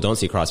lot of people don't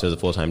see CrossFit as a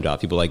full-time job.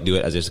 People like do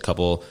it as just a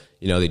couple,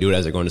 you know, they do it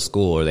as they're going to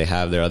school, or they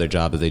have their other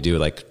job that they do,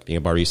 like being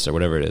a barista or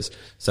whatever it is.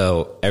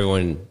 So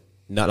everyone,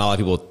 not a lot of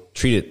people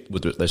treat it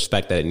with the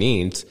respect that it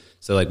needs.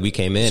 So like we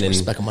came in and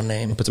respect on my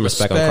name, put some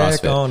respect on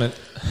CrossFit. On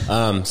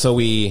it. So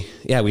we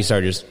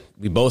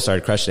both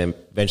started crushing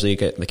it. Eventually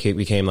it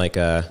became like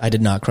I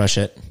did not crush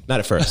it. Not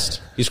at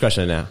first. He's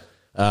crushing it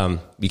now.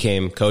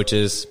 Became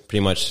coaches,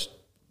 pretty much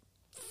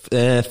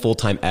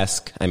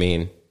full-time-esque. I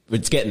mean,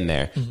 it's getting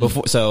there.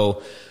 Mm-hmm.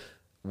 So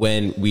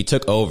when we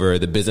took over,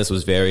 the business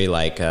was very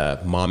like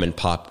mom and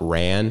pop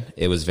ran.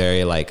 It was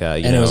very like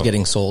it was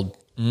getting sold.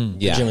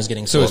 Yeah. The gym was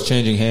getting sold. So it's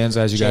changing hands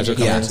as you guys are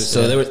coming. Yeah.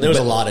 So there was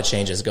a lot of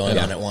changes going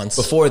on at once.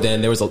 Before then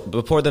there was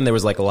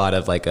like a lot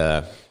of like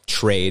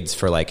trades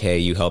for like, hey,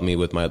 you help me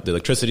with the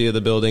electricity of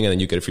the building, and then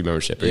you get a free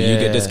membership, or you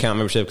get discount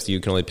membership because you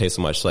can only pay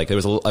so much. So like there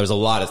was a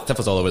lot of stuff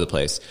was all over the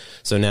place.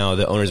 So now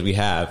the owners we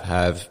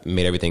have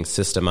made everything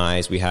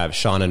systemized. We have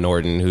Shauna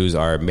Norton, who's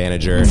our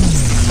manager.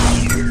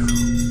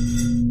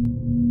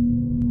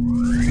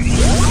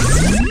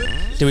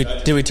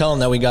 Did we tell them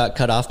that we got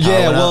cut off?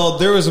 Yeah, well,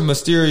 there was a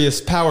mysterious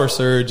power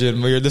surge,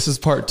 and this is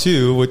part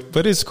 2,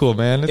 but it's cool,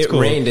 man. It's cool.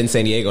 It rained in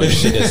San Diego, and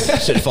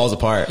shit falls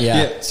apart.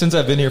 Yeah. Since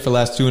I've been here for the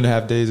last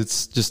 2.5 days,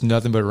 it's just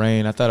nothing but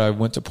rain. I thought I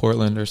went to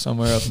Portland or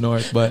somewhere up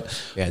north, but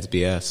yeah, it's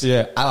BS.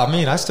 Yeah, I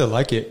mean, I still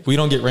like it. We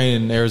don't get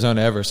rain in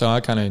Arizona ever, so I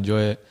kind of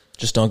enjoy it.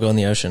 Just don't go in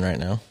the ocean right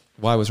now.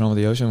 Why? What's wrong with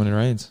the ocean when it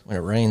rains? When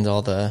it rains,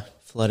 all the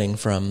flooding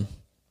from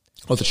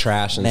all the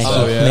trash and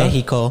stuff.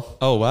 Mexico.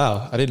 Oh,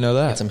 wow. I didn't know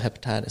that. Get some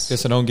hepatitis.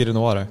 Guess I don't get in the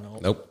water.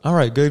 Nope. All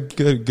right.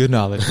 Good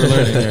knowledge. We're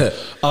learning here.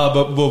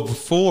 But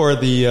before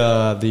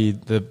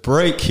the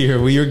break here,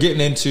 we were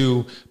getting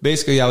into,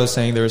 basically I was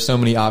saying there are so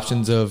many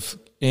options of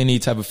any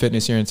type of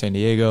fitness here in San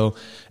Diego.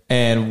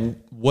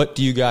 And what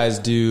do you guys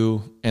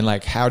do? And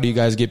like, how do you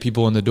guys get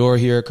people in the door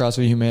here at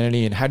CrossFit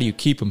Humanity? And how do you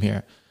keep them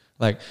here?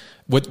 Like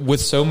with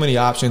so many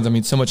options, I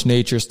mean, so much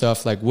nature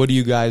stuff, like what do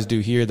you guys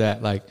do here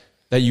that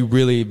you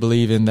really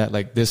believe in, that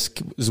like this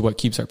is what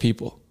keeps our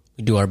people?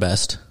 We do our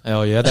best.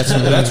 Oh yeah. That's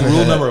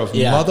rule number of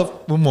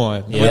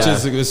one, which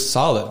is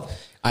solid.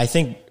 I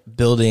think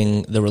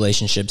building the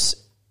relationships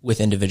with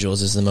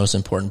individuals is the most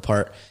important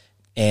part.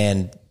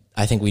 And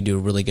I think we do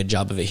a really good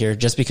job of it here,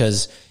 just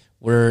because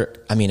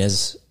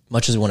as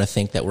much as we want to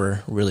think that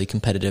we're really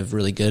competitive,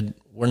 really good,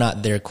 we're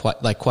not there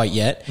quite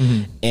yet.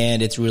 Mm-hmm.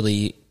 And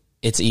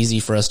it's easy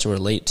for us to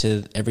relate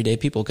to everyday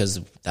people because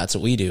that's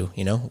what we do.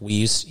 You know, he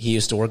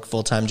used to work a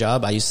full-time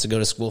job. I used to go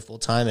to school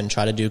full-time and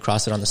try to do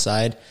CrossFit on the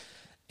side.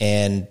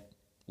 And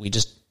we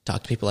just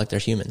talk to people like they're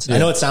humans. Yeah. I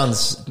know it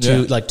sounds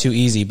too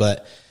easy,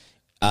 but,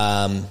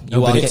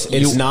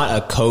 it's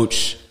not a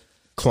coach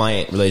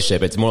client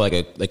relationship. It's more like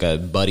a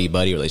buddy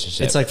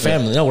relationship. It's like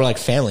family. No, we're like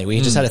family.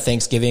 We just had a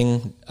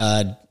Thanksgiving,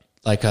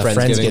 like a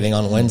Friendsgiving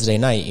on Wednesday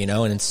night, you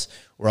know, and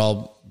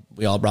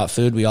we all brought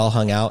food, we all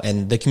hung out,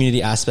 and the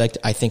community aspect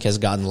I think has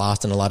gotten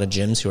lost in a lot of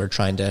gyms who are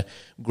trying to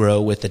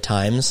grow with the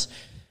times,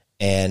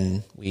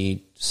 and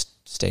we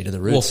stay to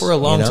the roots. Well, for a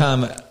long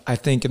time, I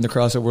think in the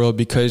CrossFit world,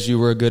 because you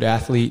were a good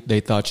athlete,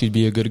 they thought you'd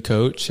be a good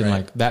coach, and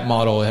like that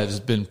model has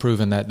been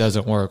proven that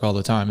doesn't work all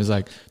the time. It's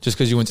like just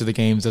because you went to the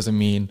games doesn't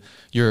mean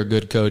you're a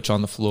good coach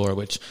on the floor,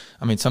 which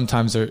I mean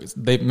sometimes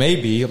they may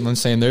be. I'm not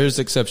saying there's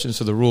exceptions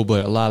to the rule,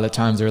 but a lot of the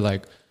times they're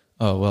like,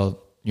 oh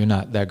well, you're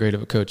not that great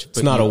of a coach.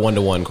 It's not a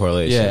 1-to-1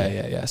 correlation.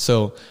 Yeah.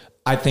 So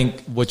I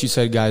think what you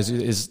said, guys,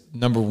 is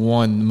number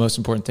one, the most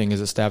important thing is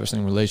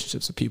establishing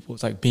relationships with people.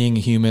 It's like being a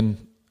human,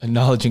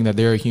 acknowledging that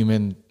they're a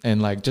human,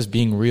 and like just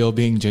being real,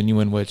 being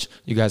genuine, which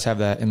you guys have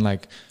that in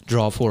like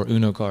draw 4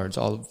 Uno cards.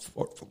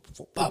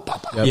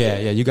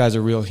 Yeah, you guys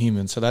are real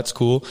humans. So that's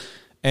cool.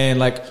 And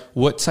like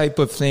what type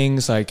of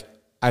things, like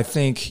I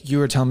think you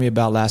were telling me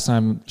about last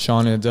time,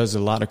 Shauna does a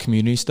lot of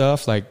community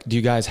stuff. Like do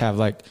you guys have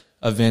like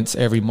events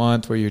every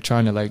month where you're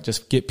trying to like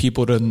just get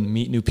people to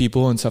meet new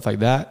people and stuff like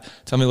that?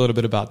 Tell me a little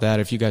bit about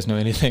that if you guys know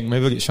anything.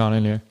 Maybe we'll get Sean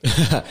in here.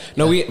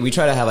 No, we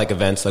try to have like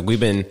events. Like we've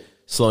been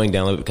slowing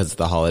down a little bit because of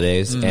the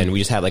holidays, and we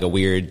just had like a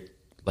weird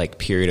like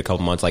period, a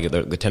couple months, like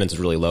the attendance is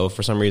really low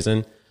for some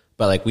reason.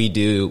 But like we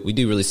do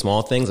really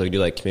small things. Like we do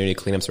like community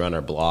cleanups around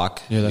our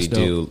block. Yeah, that's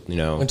dope.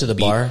 Went to the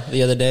bar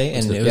the other day,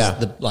 and it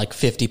was like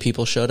 50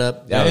 people showed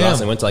up. Yeah, it was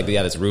awesome. I went to like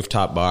this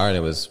rooftop bar, and it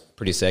was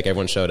pretty sick.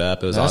 Everyone showed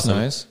up. It was awesome.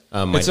 Nice.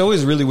 It's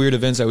always really weird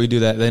events that we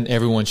do that then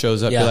everyone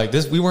shows up. Yeah. You're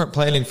like, we weren't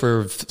planning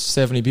for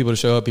 70 people to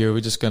show up here.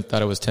 We just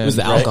thought it was 10. It was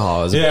the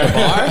alcohol. Is it a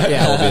bar?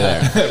 Yeah, we'll be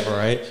there.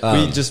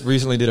 Right. We just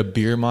recently did a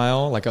beer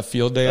mile, like a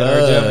field day at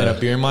our gym and a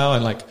beer mile,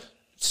 and like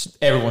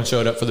everyone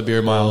showed up for the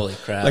beer mile. Holy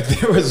crap. Like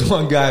there was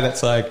one guy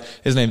that's like,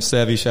 his name's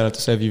Sevi. Shout out to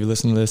Sevi if you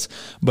listen to this.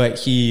 But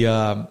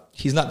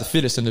he's not the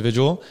fittest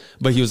individual,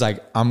 but he was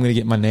like, I'm going to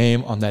get my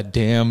name on that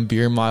damn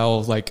beer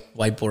mile, like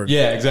whiteboard.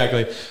 Yeah,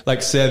 exactly. Like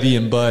Sevi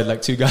and Bud,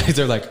 like two guys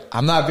are like,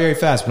 I'm not very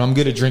fast, but I'm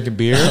good at drinking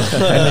beer.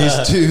 And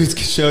these dudes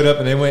showed up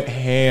and they went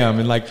ham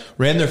and like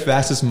ran their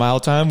fastest mile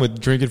time with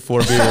drinking 4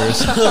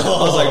 beers. I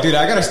was like, dude,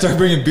 I got to start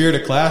bringing beer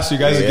to class so you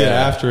guys can get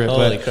after it.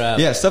 Holy crap.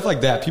 Yeah, stuff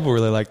like that. People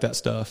really like that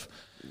stuff.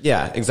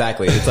 Yeah,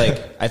 exactly. It's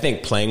like, I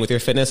think playing with your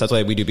fitness, that's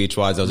why we do beach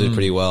wads. Those do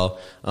pretty well.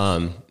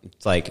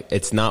 It's like,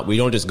 it's not, we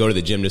don't just go to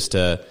the gym just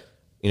to,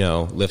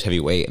 lift heavy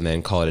weight and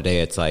then call it a day.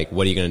 It's like,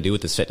 what are you going to do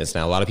with this fitness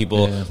now? A lot of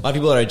people at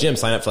our gym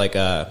sign up for like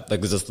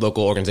there's this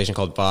local organization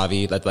called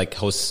Vavi that like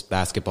hosts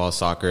basketball,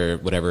 soccer,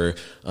 whatever,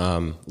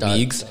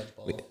 leagues.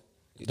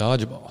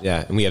 Dodgeball.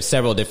 Yeah. And we have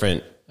several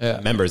different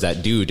members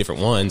that do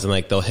different ones, and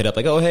like they'll hit up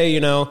like, oh, hey,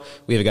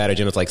 we have a guy at our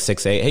gym that's like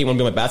 6'8". Hey, you want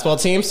to be on my basketball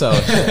team? So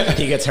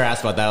he gets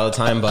harassed about that all the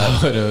time. But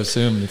I would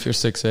assume if you're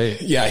 6'8".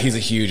 Yeah, he's a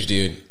huge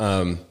dude.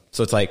 So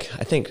it's like,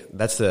 I think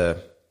that's one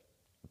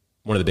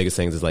of the biggest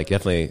things is like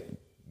definitely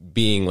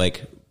being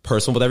like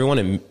personal with everyone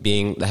and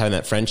having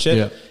that friendship.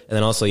 Yeah. And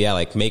then also,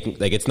 like making,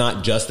 like, it's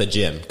not just the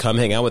gym. Come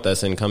hang out with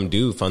us and come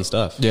do fun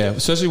stuff. Yeah.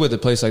 Especially with a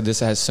place like this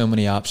that has so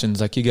many options.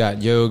 Like you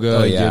got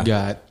yoga, you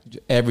got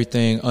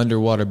everything,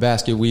 underwater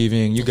basket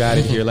weaving. You got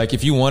it here. Like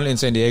if you want it in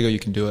San Diego, you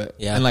can do it.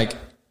 Yeah. And like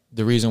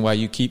the reason why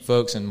you keep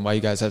folks and why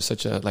you guys have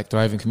such a like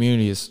thriving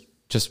community is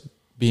just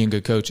being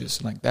good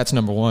coaches. Like that's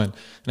number one.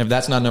 And if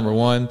that's not number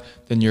one,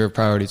 then your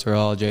priorities are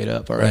all jaded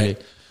up already.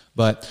 Right.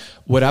 But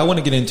what I want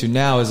to get into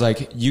now is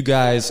like you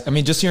guys, I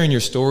mean, just hearing your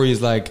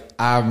stories, like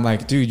I'm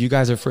like, dude, you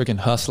guys are freaking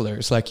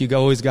hustlers. Like you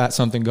always got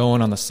something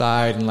going on the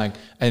side. And like,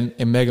 and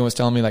Megan was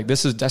telling me like,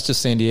 that's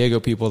just San Diego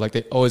people. Like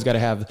they always got to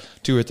have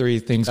 2 or 3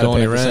 things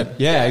going.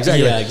 Yeah,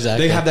 exactly. Yeah,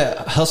 exactly. They have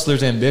that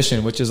hustler's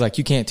ambition, which is like,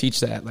 you can't teach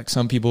that. Like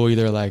some people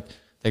either like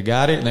they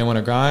got it and they want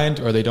to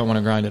grind or they don't want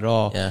to grind at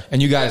all. Yeah. And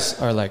you guys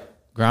are like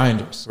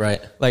grinders.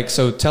 Right. Like,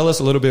 so tell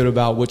us a little bit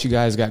about what you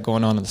guys got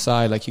going on the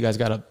side. Like you guys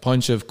got a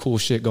bunch of cool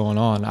shit going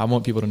on. I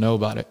want people to know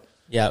about it.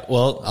 Yeah.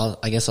 Well,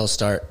 I guess I'll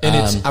start.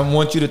 And I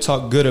want you to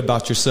talk good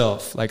about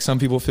yourself. Like some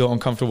people feel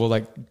uncomfortable,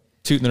 like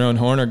tooting their own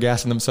horn or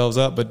gassing themselves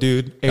up, but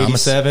dude,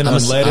 87,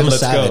 unleaded, I'm a let's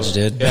savage, go.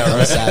 Dude. Yeah, right. I'm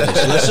a savage.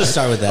 Let's just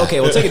start with that. Okay,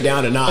 we'll take it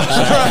down a notch.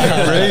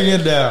 Right, bring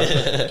it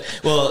down.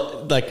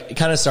 Well, like it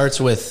kind of starts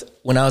with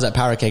when I was at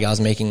Power Cake, I was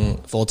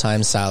making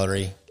full-time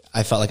salary.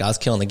 I felt like I was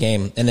killing the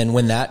game. And then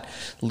when that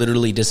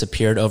literally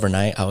disappeared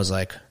overnight, I was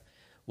like,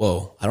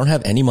 whoa, I don't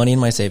have any money in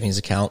my savings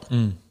account.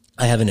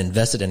 I haven't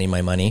invested any of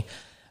my money.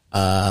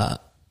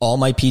 All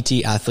my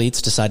PT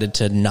athletes decided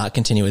to not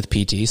continue with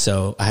PT.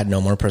 So I had no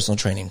more personal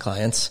training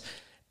clients.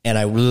 And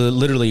I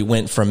literally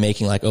went from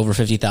making like over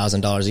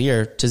 $50,000 a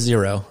year to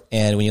zero.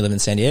 And when you live in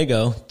San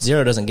Diego,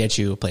 zero doesn't get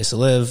you a place to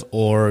live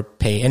or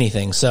pay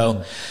anything.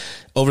 So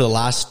over the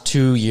last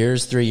 2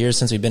 years, 3 years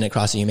since we've been at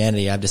CrossFit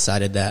Humanity, I've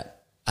decided that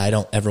I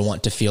don't ever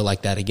want to feel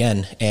like that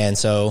again. And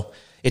so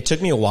it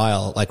took me a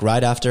while, like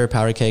right after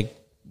Power Cake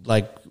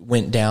like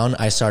went down,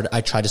 I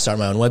tried to start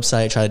my own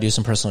website, try to do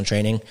some personal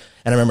training.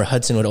 And I remember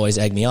Hudson would always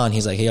egg me on.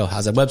 He's like, hey, yo,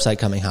 how's that website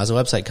coming? How's the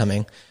website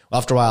coming? Well,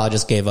 after a while, I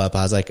just gave up.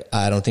 I was like,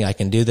 I don't think I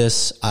can do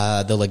this.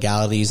 The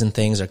legalities and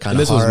things are kind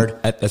of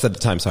hard. That's at the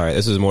time, sorry.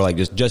 This was more like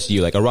just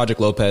you, like a Rodrick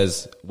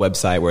Lopez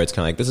website where it's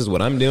kind of like, this is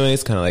what I'm doing.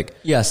 It's kind of like,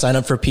 yeah, sign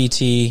up for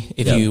PT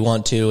if you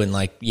want to. And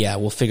like, yeah,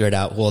 we'll figure it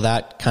out. Well,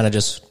 that kind of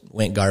just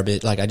went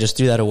garbage. Like I just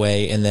threw that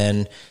away. And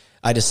then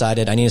I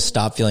decided I need to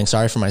stop feeling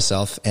sorry for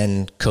myself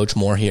and coach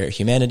more here at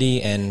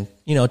Humanity and,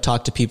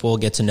 talk to people,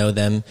 get to know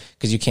them,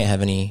 because you can't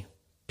have any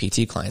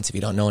PT clients if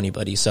you don't know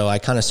anybody. So I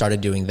kind of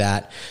started doing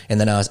that.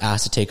 And then I was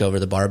asked to take over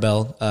the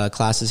barbell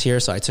classes here.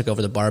 So I took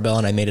over the barbell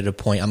and I made it a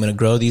point. I'm going to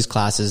grow these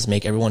classes,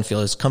 make everyone feel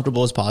as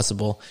comfortable as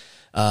possible.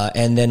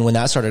 And then when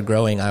that started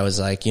growing, I was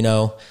like,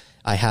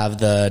 I have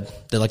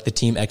the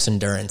Team X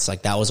Endurance.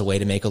 Like that was a way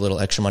to make a little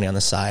extra money on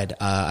the side.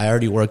 I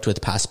already worked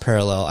with Past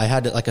Parallel. I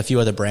had like a few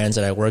other brands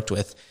that I worked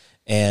with,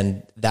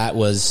 and that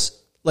was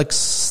like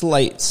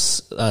slight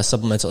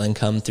supplemental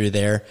income through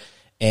there.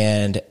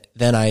 And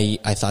then I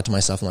thought to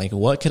myself, I'm like,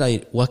 what could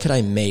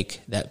I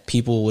make that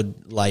people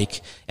would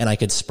like, and I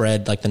could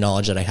spread like the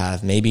knowledge that I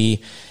have.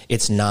 Maybe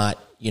it's not,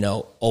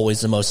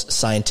 always the most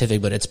scientific,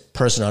 but it's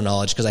personal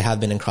knowledge because I have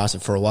been in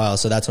CrossFit for a while.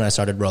 So that's when I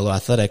started Rolo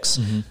Athletics,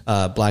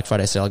 Black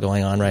Friday sale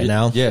going on right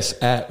now. Yes.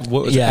 At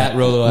Rolo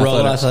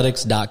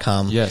Athletics.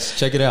 RoloAthletics.com. Yes.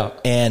 Check it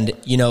out. And,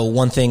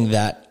 one thing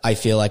that I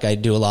feel like I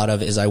do a lot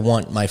of is I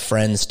want my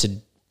friends to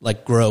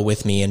like grow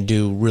with me and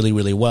do really,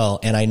 really well.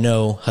 And I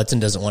know Hudson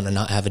doesn't want to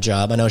not have a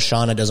job. I know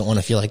Shauna doesn't want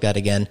to feel like that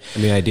again. I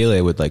mean, ideally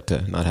I would like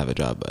to not have a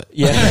job, but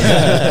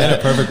yeah, in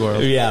a perfect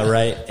world. Yeah.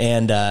 Right.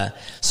 And,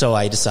 so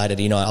I decided,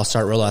 I'll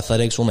start Rolo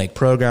Athletics. We'll make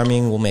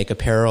programming, we'll make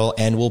apparel,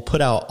 and we'll put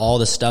out all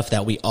the stuff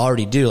that we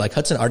already do. Like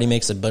Hudson already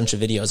makes a bunch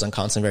of videos on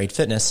constant varied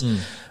fitness.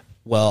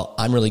 Well,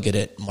 I'm really good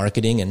at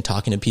marketing and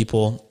talking to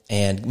people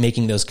and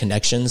making those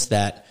connections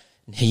that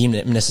he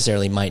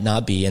necessarily might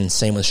not be. And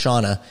same with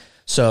Shauna.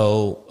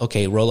 So,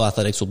 okay, Roll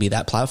Athletics will be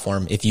that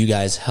platform. If you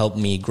guys help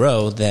me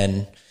grow,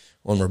 then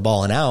when we're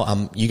balling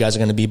out, you guys are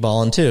going to be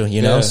balling too,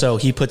 you know? So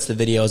he puts the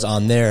videos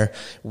on there.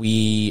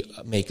 We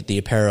make the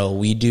apparel.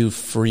 We do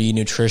free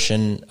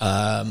nutrition,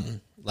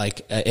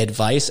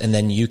 advice. And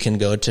then you can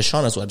go to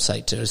Shauna's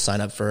website to sign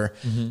up for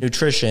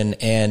nutrition.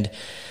 And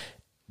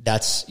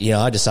that's, you know,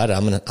 I decided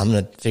I'm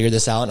going to figure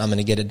this out and I'm going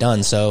to get it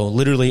done. So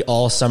literally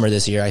all summer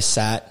this year, I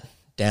sat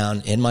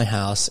down in my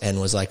house and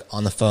was like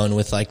on the phone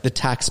with like the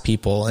tax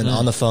people and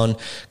on the phone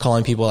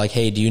calling people like,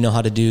 hey, do you know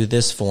how to do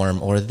this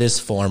form or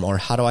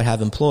how do I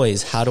have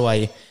employees? How do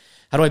I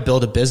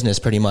build a business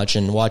pretty much,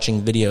 and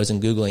watching videos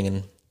and Googling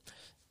and,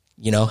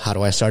 you know, how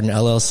do I start an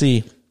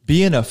LLC?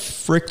 Being a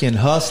freaking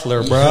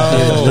hustler, bro.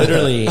 Dude,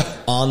 literally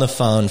on the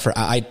phone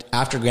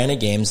after Granite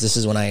Games, this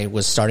is when I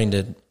was starting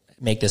to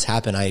make this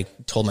happen. I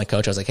told my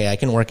coach, I was like, hey, I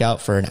can work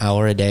out for an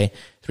hour a day,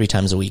 3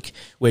 times a week,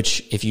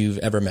 which if you've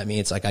ever met me,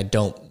 it's like, I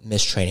don't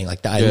miss training.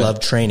 Like I love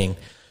training.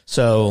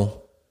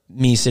 So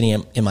me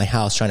sitting in my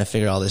house trying to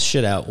figure all this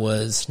shit out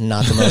was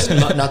not the most,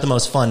 not the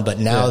most fun. But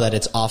now that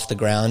it's off the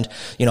ground,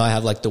 you know, I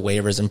have like the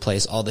waivers in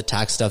place. All the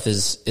tax stuff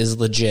is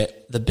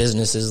legit. The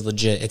business is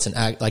legit. It's an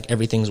act, like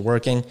everything's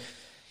working.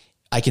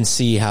 I can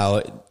see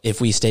how if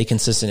we stay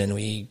consistent and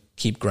we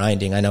keep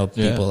grinding, I know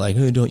people like,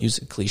 oh, don't use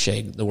a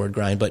cliche, the word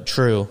grind, but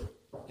true.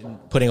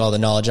 Putting all the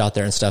knowledge out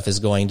there and stuff is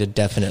going to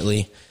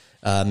definitely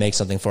make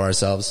something for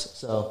ourselves.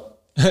 So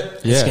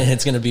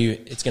it's going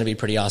to be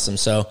pretty awesome.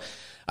 So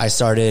I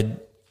started,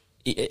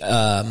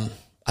 I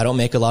don't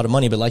make a lot of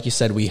money, but like you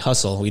said, we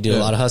hustle. We do a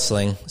lot of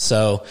hustling.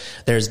 So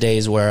there's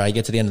days where I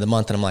get to the end of the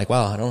month and I'm like,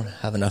 wow, I don't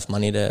have enough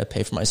money to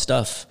pay for my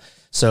stuff.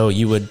 So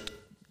you would,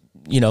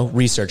 you know,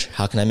 research,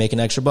 how can I make an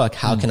extra buck?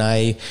 How can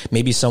I,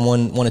 maybe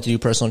someone wanted to do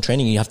personal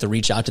training. You have to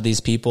reach out to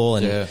these people.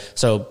 And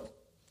so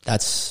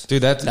that's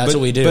what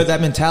we do. But that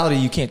mentality,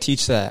 you can't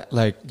teach that.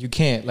 Like you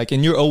can't, like,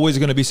 and you're always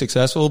going to be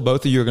successful.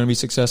 Both of you are going to be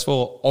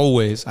successful.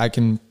 Always. I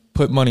can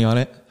put money on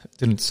it.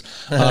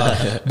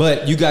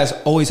 But you guys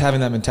always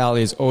having that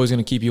mentality is always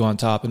going to keep you on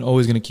top and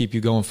always going to keep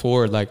you going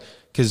forward. Like,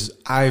 cause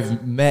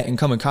I've met and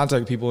come in contact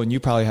with people, and you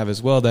probably have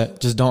as well,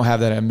 that just don't have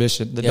that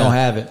ambition, that don't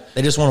have it.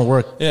 They just want to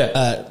work.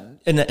 Yeah.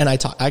 And I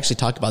actually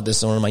talked about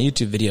this in one of my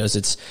YouTube videos.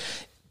 It's,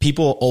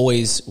 people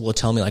always will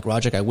tell me like,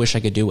 Rodrick, I wish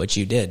I could do what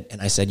you did.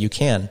 And I said, you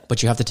can,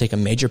 but you have to take a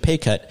major pay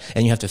cut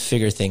and you have to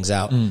figure things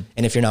out. And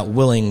if you're not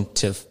willing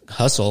to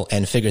hustle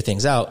and figure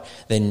things out,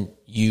 then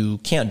you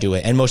can't do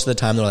it. And most of the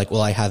time they're like,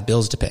 well, I have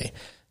bills to pay.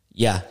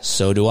 Yeah,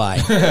 so do I.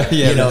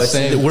 You know,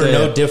 we're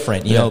no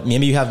different. You know,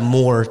 maybe you have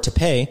more to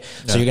pay,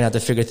 so you're gonna have to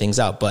figure things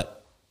out. But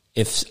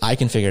if I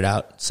can figure it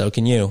out, so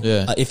can you.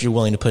 If you're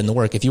willing to put in the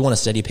work. If you want a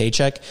steady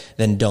paycheck,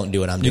 then don't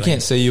do what I'm doing. You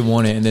can't say you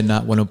want it and then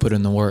not want to put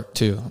in the work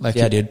too. Like,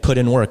 dude, put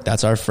in work.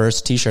 That's our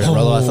first t-shirt at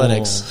Rollo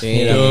Athletics.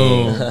 You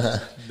know?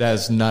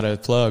 That's not a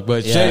plug,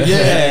 but I get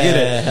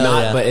it.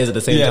 But is at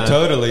the same time. Yeah,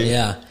 totally.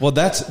 Yeah. Well,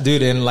 that's,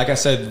 dude, and like I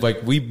said,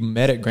 like we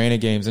met at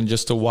Granite Games, and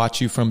just to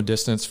watch you from a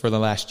distance for the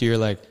last year,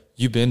 like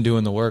you've been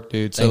doing the work,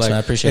 dude. So, thanks, like, man, I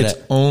appreciate it's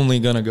only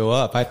gonna go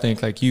up. I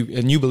think, like,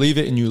 you believe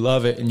it and you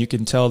love it, and you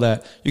can tell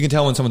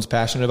when someone's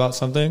passionate about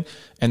something,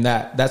 and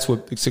that's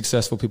what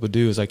successful people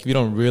do. Is like, if you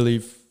don't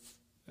really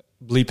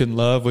bleep and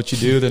love what you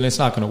do, then it's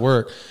not gonna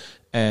work.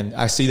 And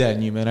I see that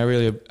in you, man. I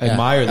really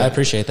admire that. I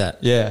appreciate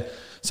that. Yeah.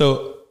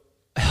 So,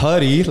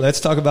 Huddy, let's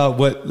talk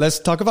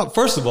about,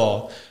 first of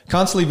all,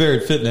 Constantly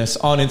Varied Fitness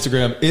on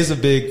Instagram is a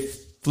big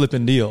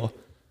flipping deal.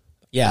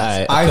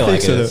 Yeah, I feel think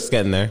like so. It's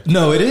getting there.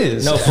 No, it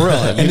is. No, for real.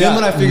 And then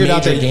when I figured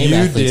out that you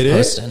did it,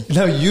 posting.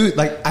 no,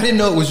 I didn't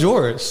know it was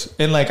yours.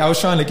 And like, I was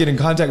trying to get in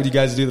contact with you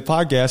guys to do the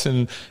podcast,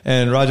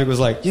 and Rodrick was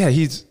like, yeah,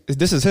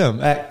 this is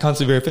him at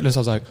Constantly Varied Fitness. I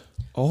was like,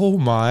 oh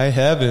my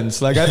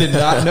heavens. Like, I did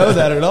not know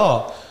that at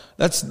all.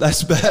 That's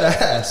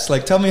badass.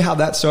 Like, tell me how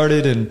that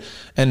started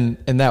and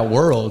in that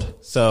world.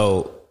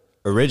 So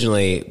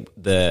originally,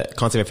 the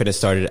Constantly Varied Fitness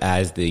started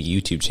as the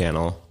YouTube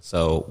channel.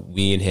 So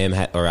we and him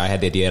I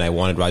had the idea, and I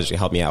wanted Roger to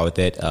help me out with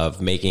it,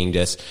 of making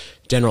just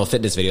general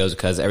fitness videos,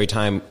 because every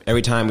time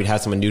we'd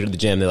have someone new to the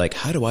gym, they're like,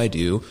 how do I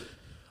do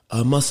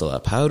a muscle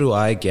up? How do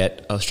I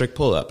get a strict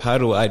pull up? How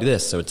do I do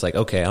this? So it's like,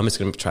 okay, I'm just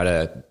going to try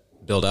to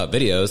build out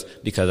videos,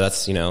 because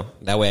that's, you know,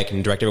 that way I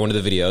can direct everyone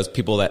to the videos.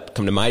 People that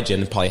come to my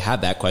gym probably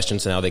have that question,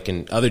 so now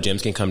other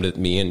gyms can come to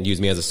me and use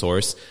me as a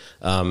source.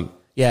 And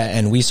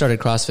we started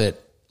CrossFit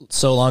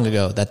so long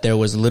ago that there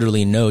was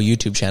literally no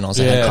YouTube channels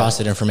that had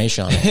CrossFit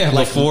information on it. Yeah,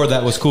 like, before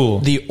that was cool.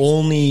 The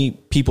only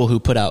people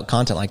who put out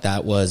content like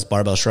that was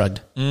Barbell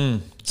Shrugged.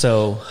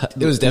 So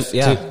it was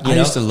I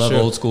used to love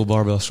old school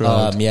Barbell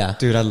Shrugged.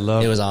 Dude, I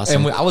loved it. It was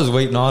awesome. And I was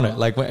waiting on it.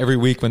 Like, every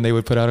week when they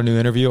would put out a new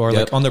interview, or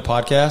like on their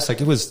podcast, like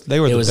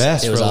they were the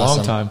best for a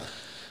long time.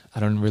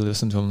 I don't really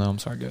listen to them now. I'm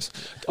sorry, guys.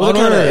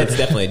 It's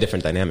definitely a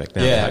different dynamic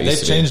now. Yeah,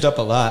 they've changed up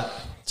a lot.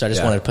 So I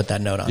just wanted to put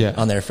that note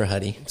on there for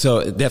Huddy.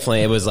 So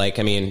definitely, it was like,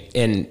 I mean,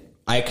 and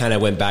I kind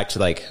of went back to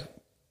like,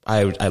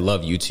 I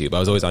love YouTube. I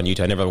was always on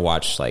YouTube. I never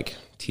watched like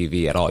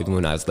TV at all. Even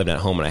when I was living at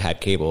home and I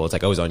had cable, it's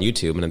like I was on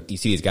YouTube, and you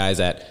see these guys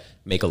that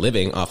make a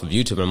living off of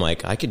YouTube, and I'm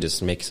like, I could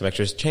just make some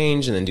extra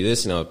change and then do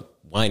this, you know,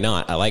 why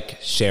not? I like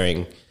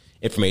sharing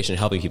information,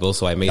 helping people.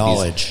 So I made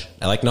knowledge.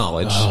 I like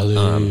knowledge.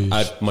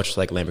 I much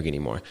like Lamborghini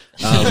more.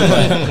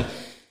 But,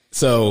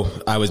 so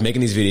I was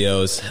making these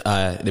videos.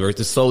 They were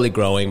just slowly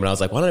growing, but I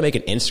was like, why don't I make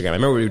an Instagram? I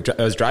remember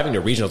I was driving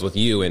to regionals with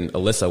you and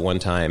Alyssa one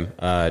time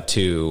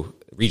to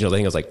regionals. I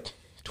think it was like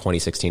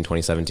 2016,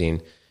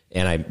 2017.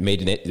 And I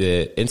made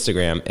the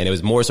Instagram, and it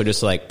was more so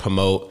just to like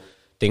promote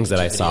things that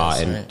I saw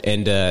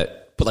and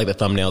put like the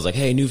thumbnails like,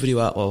 hey, new video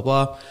out, blah,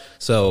 blah, blah.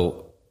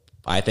 So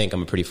I think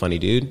I'm a pretty funny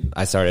dude.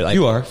 I started like...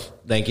 You are.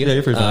 Thank you. Yeah,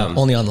 you're pretty funny.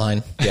 Only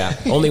online. Yeah.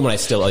 Only when I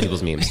steal other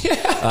people's memes.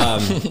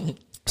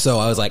 So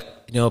I was like,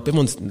 there's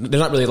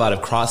not really a lot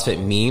of CrossFit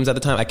memes at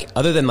the time,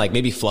 other than like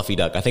maybe Fluffy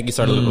Duck. I think he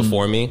started a little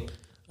before me.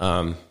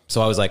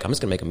 So I was like, I'm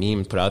just gonna make a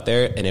meme, put it out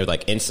there, and it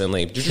like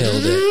instantly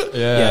killed it.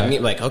 Yeah,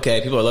 like,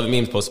 okay, people are loving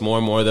memes, post more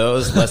and more of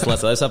those, less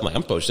other stuff. I'm like,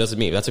 I'm posting just a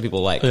meme. That's what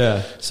people like.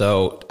 Yeah.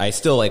 So I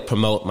still like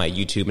promote my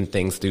YouTube and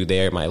things through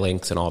there, my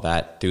links and all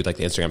that through like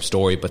the Instagram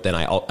story. But then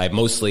I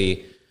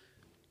mostly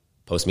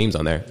post memes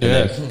on there, and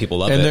then people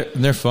love it.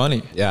 And they're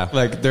funny. Yeah,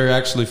 like they're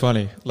actually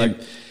funny. Like.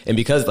 And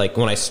because like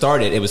when I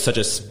started, it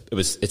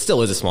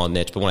still is a small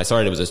niche, but when I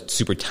started, it was a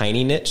super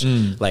tiny niche.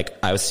 Like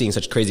I was seeing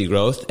such crazy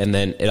growth. And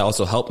then it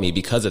also helped me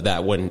because of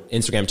that. When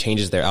Instagram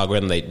changes their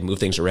algorithm, they move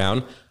things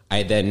around.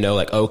 I then know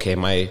like, okay,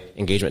 my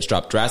engagement's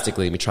dropped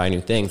drastically. Let me try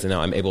new things. And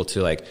now I'm able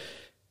to like,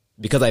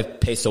 because I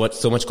pay so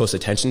much close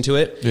attention to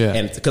it. Yeah.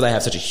 And because I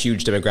have such a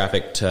huge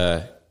demographic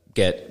to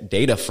get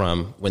data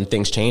from, when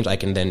things change, I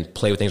can then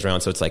play with things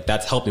around. So it's like,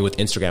 that's helped me with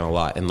Instagram a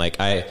lot. And like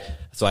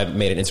so I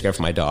made an Instagram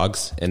for my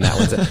dogs, and that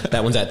one's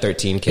at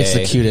 13K. It's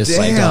the cutest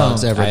like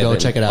dogs ever. Go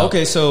check it out.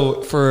 Okay,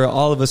 so for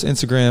all of us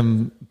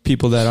Instagram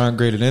people that aren't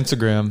great at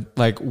Instagram,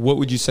 like what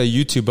would you say?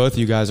 You two, both of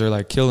you guys are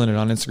like killing it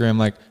on Instagram.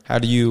 Like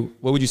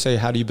what would you say?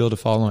 How do you build a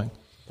following?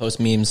 Post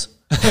memes.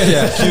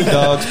 Yeah, cute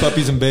dogs,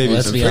 puppies, and babies.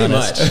 Let's be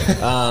honest.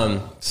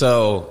 Much.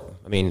 So.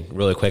 I mean,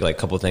 really quick, like a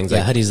couple of things.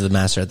 Yeah, Huddie's the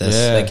master at this.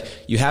 Yeah. Like,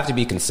 you have to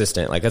be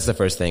consistent. Like, that's the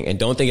first thing. And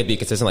don't think it'd be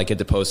consistent, like, you have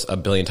to post a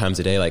billion times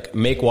a day. Like,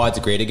 make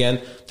WODs great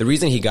again. The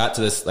reason he got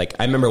to this, like,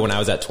 I remember when I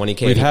was at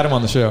 20K. We've had him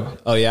on the show.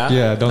 Oh, yeah?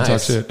 Yeah, don't talk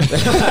shit.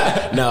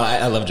 No,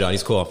 I love John.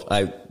 He's cool.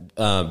 When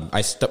I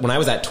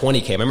was at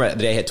 20K, I remember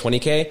the day I hit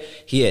 20K,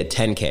 he hit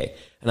 10K.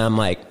 And I'm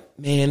like,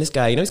 man, this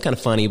guy, he's kind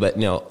of funny, but,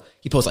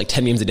 he posts like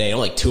 10 memes a day, and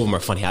only like 2 of them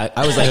are funny.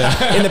 I was like,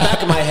 in the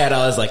back of my head,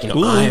 I was like,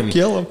 I'm...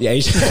 kill him. Yeah,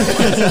 he's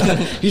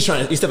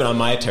stepping on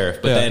my turf.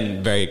 But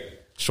then very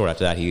short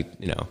after that, he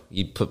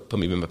put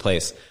me in my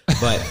place.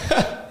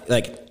 But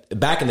like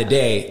back in the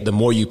day, the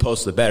more you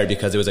post, the better,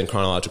 because it was in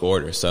chronological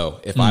order. So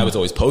if I was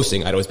always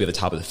posting, I'd always be at the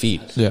top of the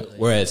feed. Yeah.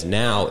 Whereas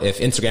now, if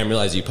Instagram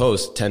realizes you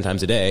post 10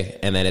 times a day,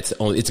 and then it's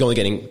only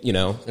getting,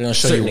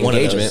 certain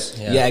engagement.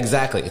 Yeah,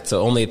 exactly.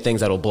 So only things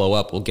that'll blow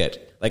up will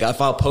get, like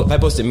if I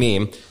post a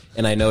meme,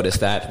 and I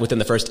noticed that within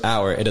the first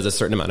hour, it does a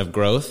certain amount of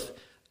growth.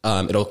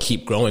 It'll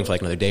keep growing for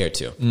like another day or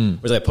two.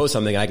 Whereas I post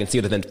something, I can see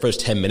that in the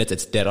first 10 minutes,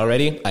 it's dead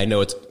already. I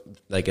know it's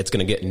going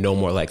to get no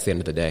more likes at the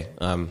end of the day.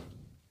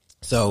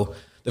 So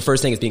the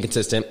first thing is being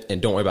consistent,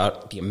 and don't worry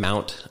about the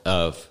amount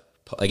of,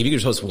 like, if you can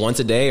just post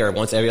once a day or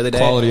once every other day.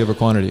 Quality over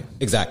quantity.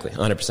 Exactly.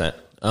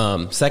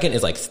 100%. Second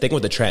is like sticking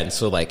with the trends.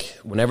 So like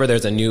whenever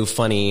there's a new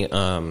funny,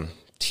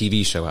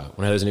 TV show out,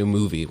 whenever there's a new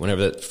movie,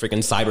 whenever the freaking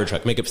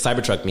Cybertruck, make a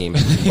Cybertruck meme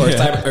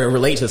or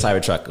relate to the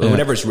Cybertruck, or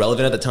whenever it's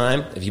relevant at the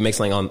time. If you make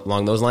something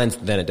along those lines,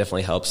 then it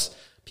definitely helps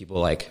people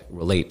like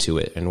relate to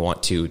it and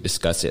want to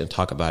discuss it and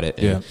talk about it.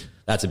 And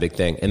that's a big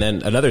thing. And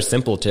then another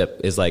simple tip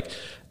is like,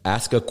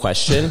 ask a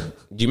question.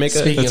 Do you make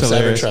Speaking of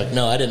Cybertruck,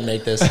 no, I didn't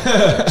make this.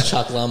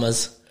 Chalk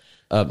Llamas.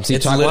 It's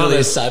literally a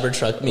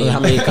Cybertruck meme. How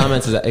many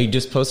comments is that? Are you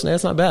just posting it?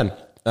 It's not bad.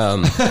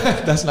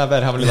 That's not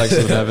bad. How many likes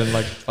does it have in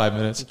like 5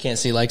 minutes? You can't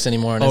see likes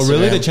anymore on Instagram. Oh,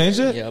 really? They changed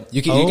it? Yep.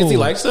 You can see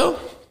likes though?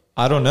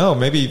 I don't know.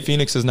 Maybe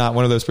Phoenix is not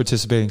one of those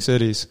participating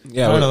cities.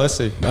 Yeah, I don't know. Let's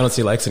see. I don't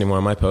see likes anymore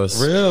on my posts.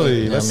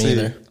 Really? No, Let's see.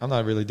 Either. I'm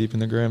not really deep in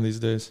the gram these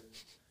days.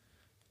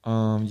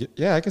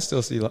 Yeah, I can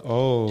still see.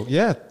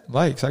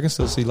 Likes. I can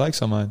still see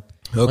likes on mine.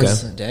 Okay.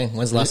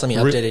 When's the last time you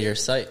updated your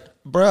site?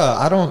 Bruh,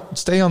 I don't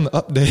stay on the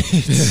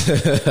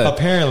updates,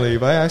 apparently,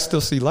 but I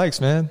still see likes,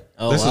 man.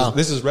 Oh, wow.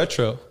 This is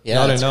retro. Yeah,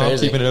 Y'all didn't know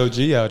crazy. I'm keeping it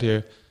OG out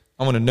here.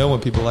 I want to know when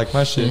people like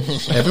my shit.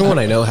 Everyone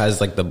I know has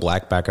like the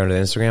black background of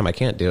Instagram. I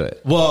can't do it.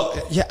 Well,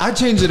 yeah, I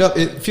changed it up.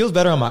 It feels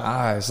better on my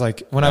eyes.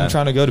 Like when I'm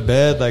trying to go to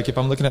bed, like if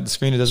I'm looking at the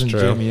screen, it doesn't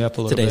jam me up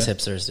a little Today's bit.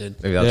 hipsters,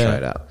 dude. Maybe I'll try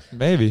it out.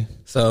 Maybe.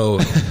 So,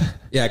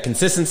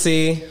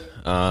 consistency,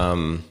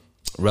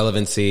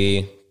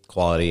 relevancy,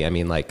 quality. I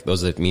mean, like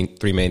those are the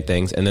 3 main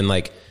things. And then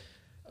like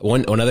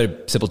one other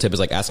simple tip is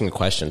like asking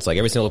questions. Like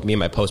every single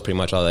meme I post, pretty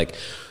much, I'll like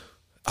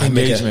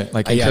engagement,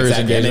 encourage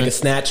engagement. I make a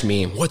snatch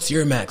meme. What's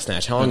your max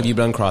snatch? How long have you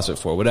done CrossFit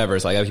for? Whatever.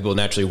 So like people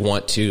naturally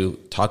want to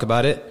talk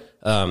about it.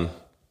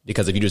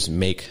 Because if you just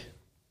make,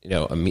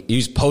 you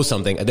just post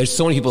something. There's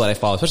so many people that I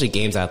follow, especially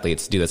games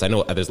athletes, do this. I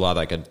know there's a lot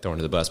that I could throw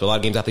into the bus, but a lot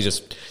of games athletes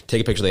just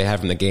take a picture they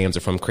have from the games or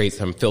from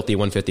filthy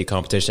 150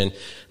 competition, and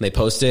they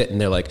post it, and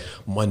they're like,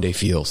 Monday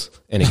feels,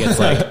 and it gets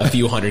like a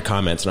few hundred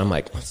comments, and I'm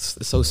like,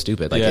 it's so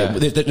stupid. Like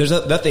there's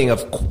nothing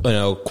of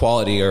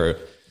quality or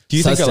Do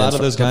you think a lot of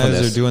those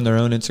guys are doing their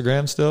own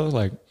Instagram still?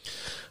 Like,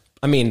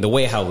 I mean, the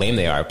way how lame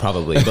they are,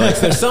 probably. But like,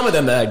 there's some of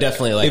them that are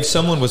definitely like. If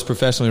someone was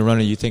professionally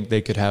running, you think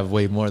they could have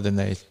way more than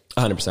they.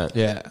 100%.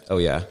 Yeah. Oh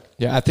yeah.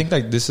 Yeah, I think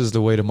like this is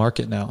the way to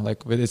market now.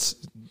 Like,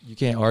 you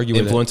can't argue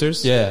with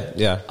influencers.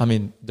 Yeah. I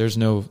mean,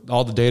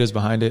 all the data's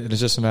behind it, and it's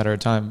just a matter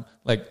of time.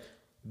 Like,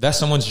 that's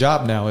someone's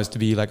job now, is to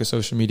be like a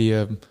social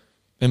media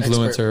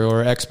influencer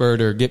or expert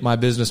or get my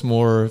business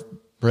more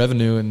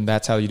revenue, and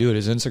that's how you do it,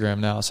 is Instagram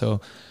now.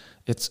 So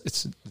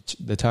it's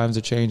the times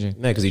are changing.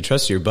 Yeah, because you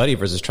trust your buddy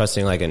versus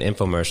trusting like an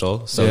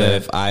infomercial. So that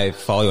if I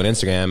follow you on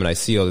Instagram and I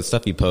see all the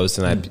stuff you post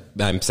and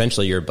I'm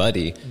essentially your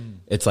buddy,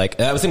 it's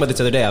like, I was thinking about this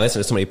the other day. I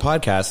listened to so many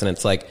podcasts, and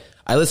it's like,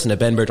 I listened to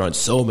Ben Bergeron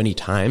so many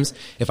times.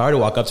 If I were to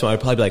walk up to him,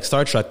 I'd probably be like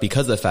Star Trek,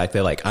 because of the fact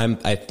that like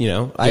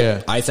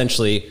I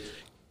essentially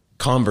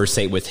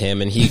conversate with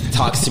him, and he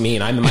talks to me,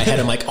 and I'm in my head,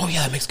 I'm like, oh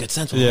yeah, that makes good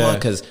sense.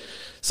 Because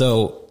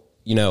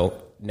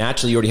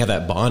naturally you already have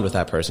that bond with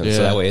that person.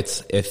 So that way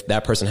if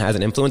that person has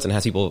an influence and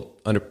has people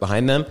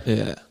behind them,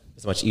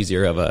 it's much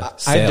easier of a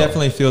sale. I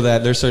definitely feel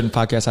that. There's certain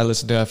podcasts I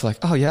listen to, I feel like,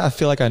 oh yeah, I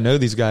feel like I know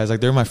these guys. Like,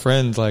 they're my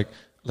friends. Like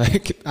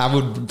I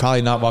would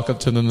probably not walk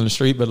up to them in the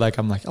street, but like,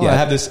 I'm like, I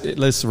have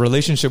this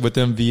relationship with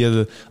them via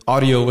the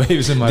audio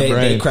waves in my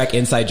brain. They crack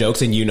inside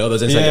jokes, and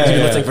those inside jokes. You've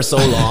been listening for so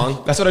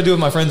long. That's what I do with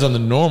my friends on the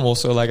normal.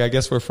 So like, I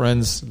guess we're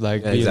friends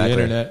like via the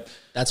internet.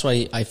 That's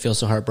why I feel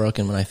so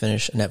heartbroken when I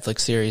finish a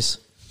Netflix series.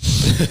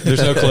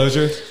 There's no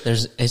closure.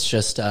 It's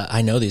just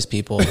I know these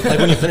people. Like,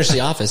 when you finish The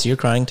Office, you're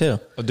crying too.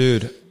 Oh,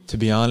 dude, to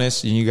be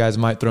honest, you guys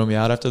might throw me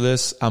out after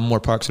this. I'm more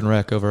Parks and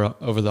Rec over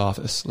The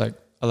Office. Like,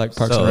 I like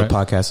Parks and Rec. So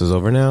the podcast is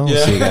over now.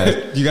 Yeah.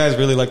 Do you guys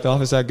really like The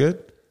Office that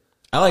good?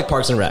 I like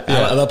Parks and Rec.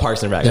 I love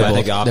Parks and Rec. I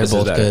think The Office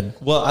is better. Good.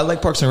 Well, I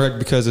like Parks and Rec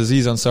because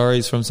Aziz Ansari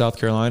is from South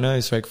Carolina.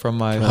 He's like from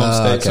my home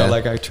state. Okay. So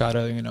like, I try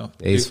to,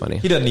 he's funny.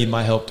 He doesn't need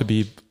my help to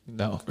be.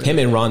 No, really. Him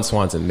and Ron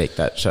Swanson make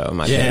that show. In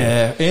my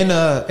opinion.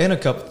 And a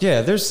couple.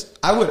 Yeah,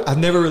 I've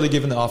never really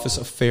given The Office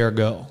a fair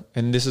go,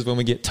 and this is when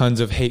we get tons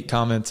of hate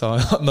comments on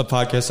the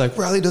podcast. Like,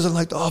 Reilly doesn't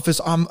like The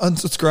Office. I'm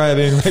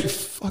unsubscribing. Like,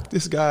 fuck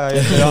this guy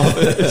in The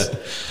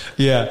Office.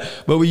 Yeah,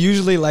 but we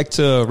usually like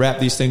to wrap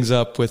these things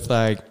up with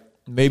like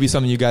maybe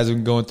something you guys are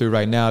going through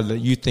right now that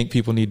you think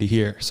people need to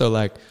hear. So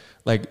like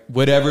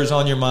whatever's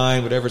on your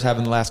mind, whatever's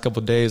happened the last couple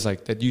of days,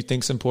 like that you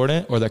think's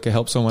important or that could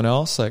help someone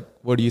else. Like,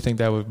 what do you think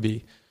that would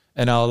be?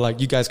 And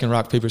you guys can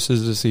rock, paper,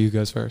 scissors to see who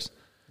goes first.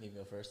 You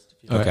go first.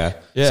 Okay. Right.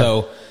 Yeah.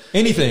 So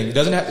anything.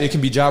 It can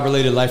be job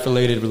related, life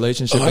related,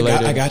 relationship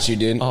related. I got you,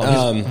 dude.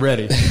 Oh,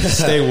 ready.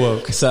 Stay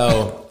woke.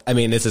 So, I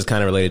mean, this is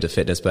kind of related to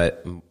fitness,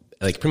 but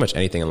like pretty much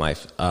anything in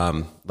life.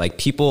 Like,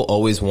 people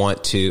always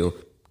want to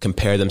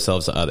compare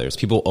themselves to others.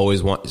 People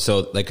always want,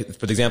 so like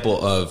for the example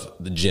of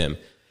the gym,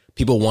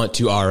 people want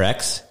to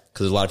RX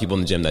because there's a lot of people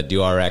in the gym that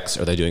do RX,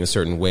 or they're doing a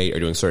certain weight or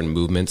doing certain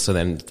movements. So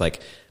then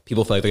like,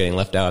 people feel like they're getting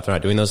left out if they're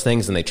not doing those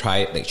things, and they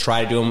try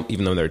to do them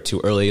even though they're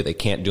too early. They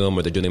can't do them,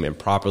 or they're doing them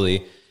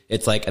improperly.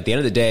 It's like, at the end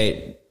of the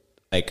day,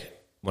 like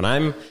when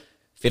I'm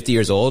 50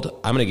 years old,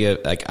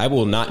 I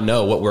will not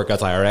know what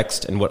workouts I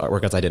RX'd and what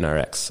workouts I didn't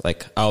RX.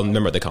 Like, I'll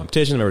remember the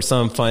competition, remember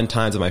some fun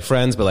times with my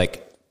friends, but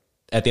like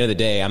at the end of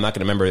the day, I'm not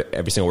going to remember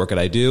every single workout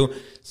I do.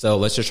 So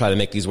let's just try to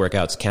make these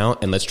workouts count,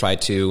 and let's try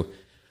to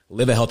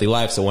live a healthy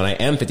life. So when I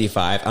am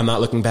 55, I'm not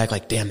looking back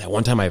like, damn, that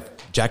one time I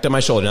jacked up my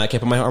shoulder and I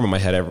can't put my arm on my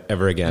head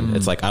ever again.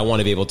 It's like, I want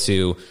to be able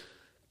to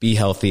be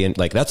healthy. And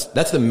like, that's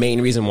the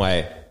main reason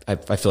why I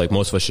feel like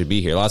most of us should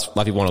be here. A lot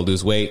of people want to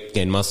lose weight,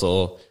 gain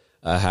muscle,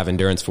 have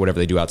endurance for whatever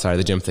they do outside of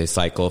the gym. If they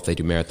cycle, if they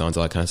do marathons,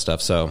 all that kind of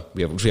stuff. So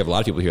we have a lot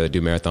of people here that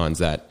do marathons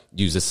that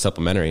use this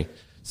supplementary.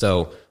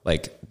 So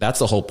like, that's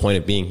the whole point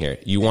of being here.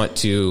 You want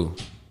to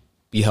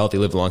be healthy,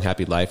 live a long,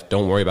 happy life.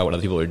 Don't worry about what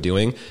other people are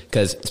doing.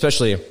 Because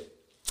especially,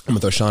 I'm gonna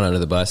throw Shauna under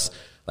the bus.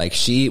 Like,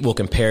 she will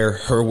compare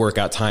her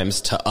workout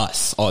times to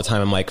us all the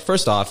time. I'm like,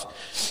 first off,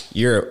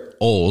 you're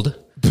old.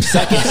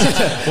 Second,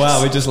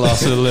 wow, we just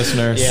lost a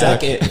listener.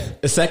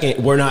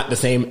 Second, we're not the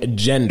same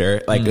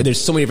gender. Like, there's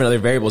so many different other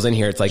variables in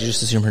here. It's like, you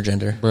just assume her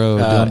gender, bro.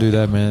 Don't do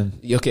that, man.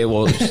 Okay,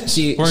 well, we're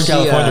in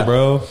California,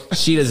 bro.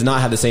 She does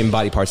not have the same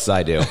body parts as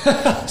I do.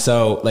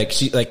 So, like,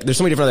 there's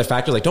so many different other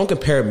factors. Like, don't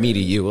compare me to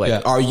you.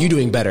 Like, are you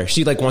doing better?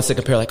 She like wants to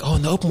compare. Like, oh,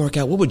 in the open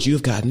workout, what would you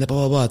have gotten? Blah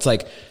blah blah. It's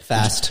like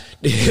fast.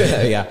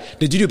 Yeah.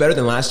 Did you do better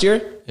than last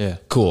year? Yeah.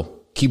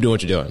 Cool. Keep doing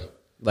what you're doing.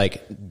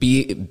 Like,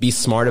 be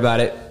smart about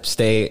it.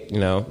 Stay,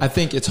 I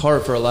think it's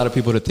hard for a lot of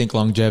people to think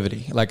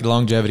longevity. Like,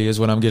 longevity is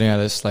what I'm getting at.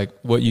 This, like,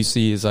 what you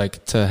see is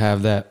like to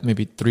have that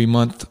maybe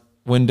 3-month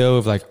window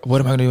of like, what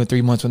am I going to do in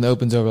 3 months when the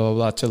open's over, blah, blah,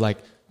 blah, to like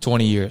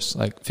 20 years,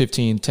 like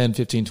 10,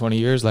 15, 20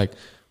 years. Like,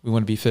 we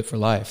want to be fit for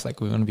life. Like,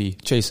 we want to be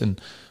chasing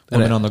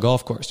women on the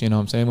golf course. You know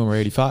what I'm saying? When we're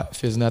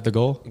 85, isn't that the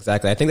goal?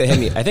 Exactly. I think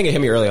it hit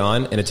me early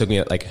on, and it took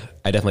me like,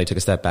 I definitely took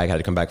a step back, had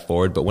to come back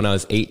forward. But when I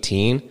was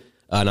 18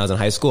 and I was in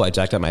high school, I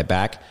jacked up my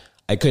back.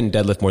 I couldn't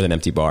deadlift more than an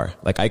empty bar.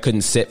 Like, I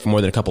couldn't sit for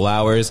more than a couple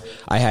hours.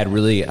 I had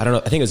really, I don't know,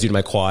 I think it was due to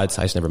my quads.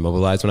 I just never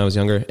mobilized when I was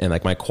younger. And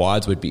like, my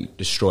quads would be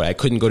destroyed. I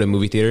couldn't go to a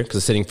movie theater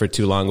because sitting for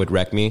too long would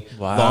wreck me.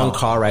 Wow. Long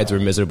car rides were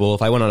miserable.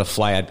 If I went on a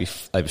flight,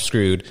 I'd be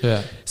screwed.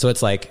 Yeah. So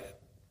it's like,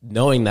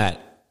 knowing that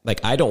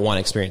like I don't want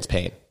to experience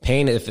pain.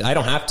 Pain, if I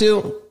don't have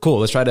to, cool.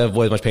 Let's try to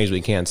avoid as much pain as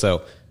we can.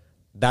 So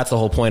that's the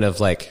whole point of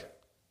like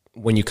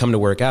when you come to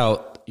work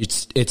out,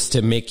 it's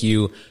to make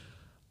you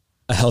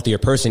a healthier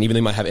person, even though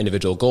you might have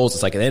individual goals.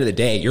 It's like at the end of the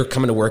day, you're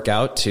coming to work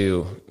out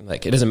to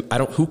like,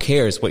 who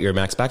cares what your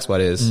max back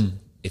squat is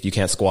if you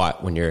can't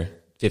squat when you're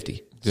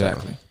 50.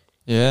 Exactly. So,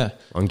 yeah.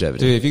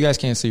 Longevity. Dude, if you guys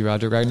can't see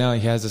Rodrick right now, he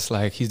has this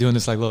like, he's doing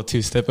this like little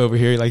 2-step over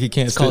here. Like he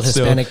can't It's called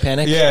Hispanic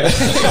panic. Yeah.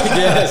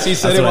 Yes. He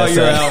said it while you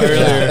were out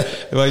earlier.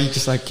 Well, you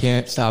just like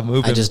can't stop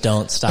moving. I just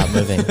don't stop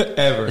moving.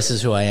 Ever. This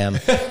is who I am.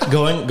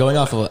 Going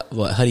off of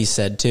what Huddy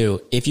said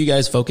too, if you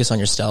guys focus on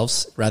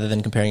yourselves rather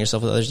than comparing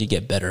yourself with others, you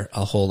get better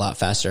a whole lot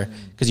faster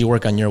because you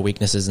work on your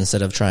weaknesses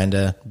instead of trying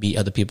to beat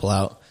other people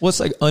out. What's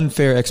like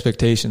unfair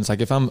expectations? Like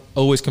if I'm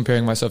always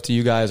comparing myself to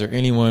you guys or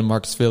anyone,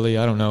 Marcus Philly,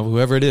 I don't know,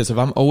 whoever it is, if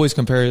I'm always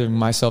comparing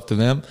myself to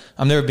them,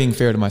 I'm never being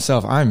fair to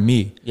myself. I'm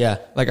me. Yeah.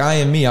 Like I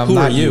am me. I'm Who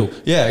not are you?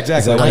 Yeah,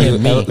 exactly. I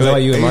am me. Is that why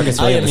you and Marcus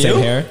Philly have the same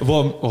hair?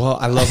 Well,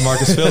 I love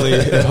Marcus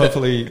Philly. And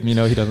hopefully, he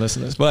doesn't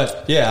listen to this.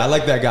 But yeah, I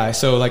like that guy.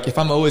 So like if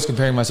I'm always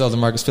comparing myself to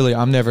Marcus Philly,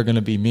 I'm never going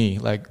to be me.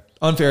 Like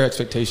unfair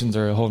expectations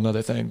are a whole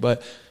nother thing.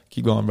 But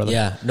keep going, brother.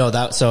 Yeah. No,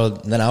 so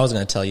then I was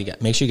going to tell you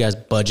guys, make sure you guys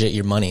budget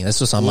your money. This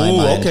was on my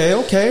mind.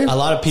 Okay. A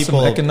lot of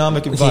people. Some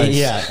economic advice.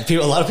 Yeah.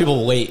 A lot of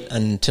people wait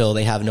until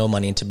they have no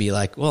money to be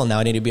like, well, now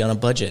I need to be on a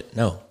budget.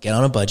 No, get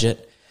on a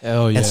budget.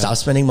 Hell yeah. And stop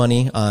spending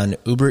money on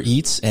Uber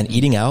Eats and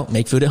eating out,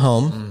 make food at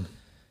home,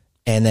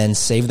 and then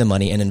save the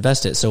money and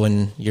invest it. So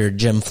when your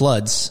gym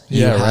floods,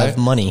 you have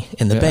money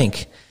in the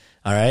bank.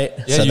 All right.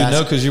 Yeah,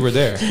 so because you were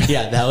there.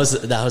 Yeah,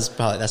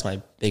 that's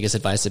my biggest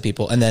advice to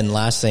people. And then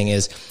last thing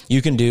is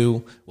you can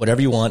do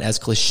whatever you want, as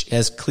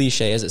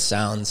cliche as it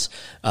sounds.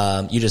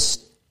 You're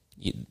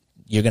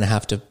going to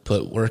have to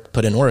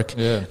put in work.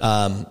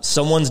 Yeah.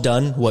 Someone's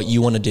done what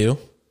you want to do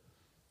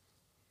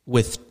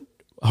with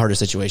harder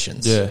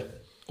situations. Yeah.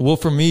 Well,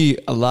 for me,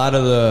 a lot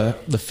of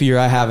the fear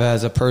I have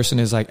as a person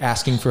is like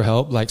asking for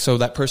help. Like, so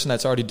that person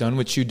that's already done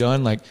what you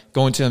done, like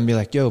going to them and be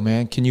like, yo,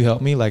 man, can you help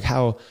me? Like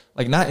how,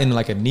 like not in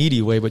like a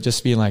needy way, but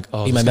just being like,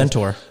 oh, be my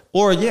mentor.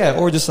 Or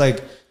just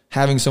like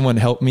having someone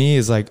help me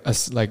is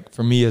like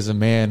for me as a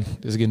man,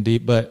 this is getting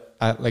deep, but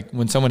I like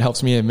when someone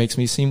helps me, it makes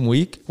me seem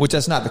weak, which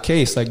that's not the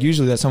case. Like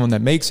usually that's someone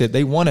that makes it.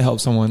 They want to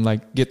help someone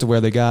like get to where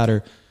they got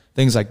or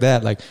things like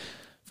that. Like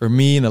for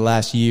me in the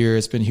last year,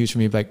 it's been huge for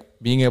me, like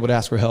being able to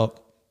ask for help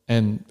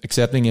and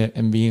accepting it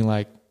and being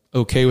like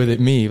okay with it.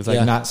 With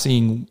like not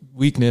seeing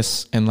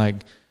weakness and like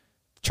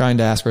trying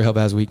to ask for help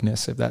as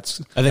weakness. If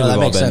that's, I think we've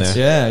all been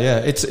there. Yeah.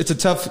 It's a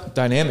tough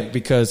dynamic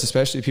because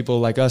especially people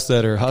like us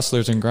that are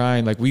hustlers and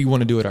grind, like we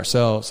want to do it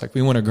ourselves. Like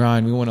we want to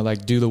grind, we want to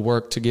like do the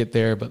work to get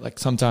there. But like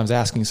sometimes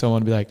asking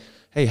someone to be like,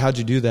 hey, how'd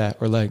you do that?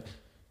 Or like,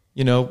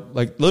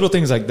 like little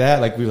things like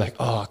that. Like we were like,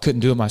 oh, I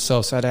couldn't do it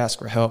myself. So I'd ask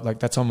for help. Like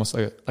that's almost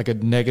like a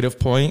negative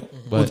point.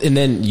 But and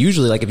then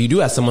usually like if you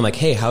do ask someone like,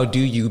 hey, how do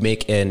you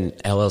make an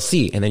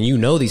LLC? And then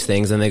these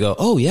things and they go,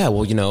 oh yeah,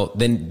 well,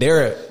 then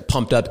they're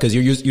pumped up because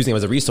you're using them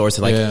as a resource.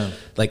 And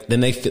like then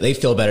they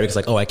feel better because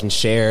like, oh, I can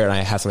share and I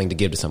have something to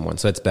give to someone.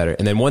 So it's better.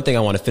 And then one thing I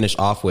want to finish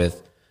off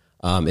with,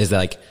 is that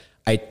like,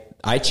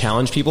 I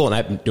challenge people and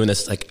I've been doing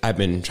this, like I've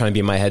been trying to be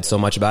in my head so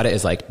much about it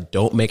is like,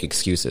 don't make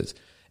excuses.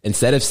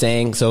 Instead of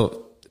saying,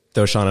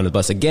 throw Sean on the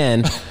bus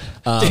again.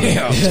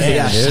 Damn,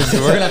 dude.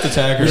 We're gonna have to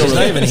tag her. She's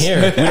not even here.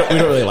 We don't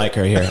really like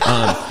her here.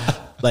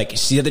 Like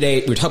the other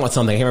day we were talking about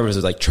something. I can't remember if it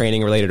was like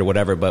training related or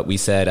whatever. But we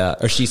said,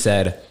 or she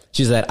said,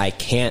 I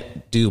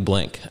can't do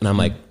blank, and I'm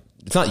like,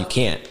 it's not you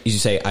can't. You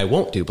say I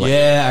won't do blank.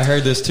 Yeah, I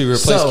heard this too.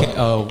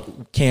 Replace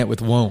can't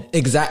with won't.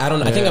 Exactly. I don't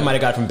know. I think I might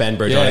have got it from Ben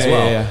Burgeon as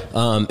well.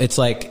 Yeah. It's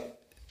like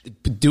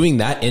doing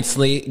that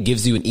instantly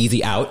gives you an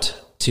easy out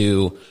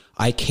to.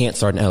 I can't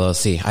start an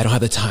LLC. I don't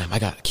have the time. I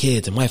got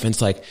kids and wife. And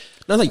it's like,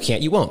 no, you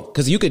can't. You won't.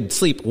 Because you could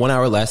sleep 1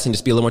 hour less and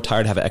just be a little more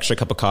tired, have an extra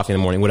cup of coffee in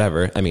the morning,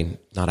 whatever. I mean,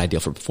 not ideal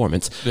for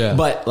performance. Yeah.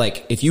 But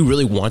like, if you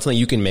really want something,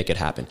 you can make it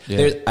happen.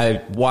 Yeah.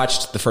 I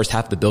watched the first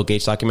half of the Bill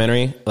Gates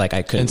documentary. Like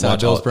I couldn't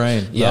watch Bill's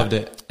brain. Yeah, loved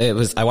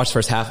it. I watched the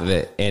first half of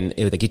it and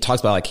like he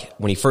talks about like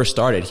when he first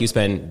started, he would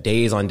spend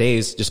days on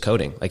days just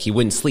coding. Like he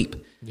wouldn't sleep.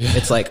 Yeah.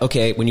 It's like,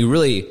 okay, when you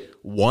really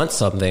want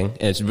something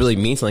and it really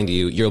means something to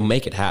you, you'll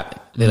make it happen.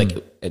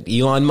 Like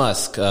Elon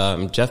Musk,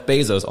 Jeff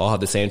Bezos all have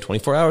the same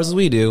 24 hours as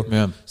we do.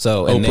 Yeah.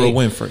 So Oprah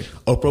Winfrey.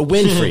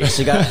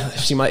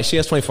 She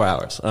has 24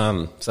 hours.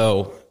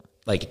 So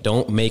like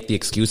don't make the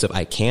excuse of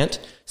I can't.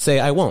 Say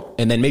I won't.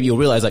 And then maybe you'll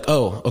realize like,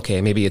 oh,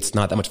 okay, maybe it's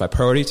not that much of a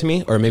priority to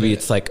me, or maybe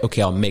it's like,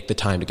 okay, I'll make the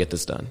time to get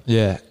this done.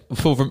 Yeah.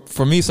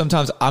 For me,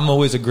 sometimes I'm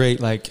always a great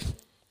like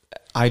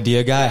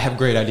idea guy. I have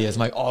great ideas. I'm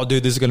like, oh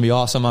dude, this is going to be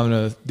awesome. I'm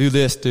going to do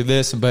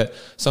this. But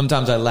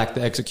sometimes I lack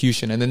the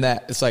execution. And then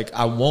it's like,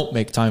 I won't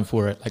make time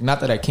for it. Like,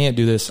 not that I can't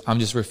do this. I'm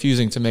just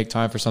refusing to make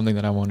time for something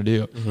that I want to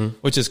do,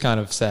 which is kind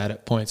of sad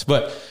at points.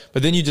 But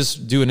then you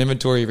just do an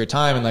inventory of your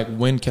time and like,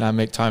 when can I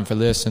make time for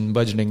this and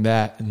budgeting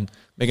that and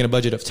making a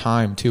budget of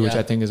time too, which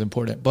I think is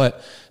important.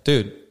 But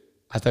dude,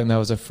 I think that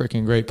was a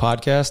freaking great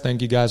podcast.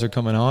 Thank you guys for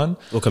coming on.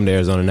 We'll come to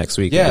Arizona next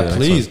week. Yeah,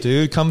 please,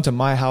 dude. Come to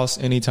my house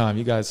anytime.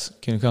 You guys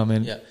can come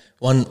in. Yeah.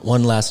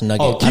 One last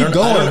nugget. Oh, keep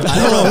going.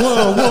 I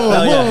don't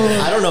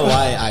know. I don't know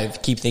why I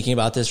keep thinking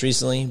about this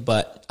recently,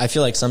 but I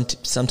feel like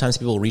sometimes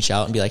people reach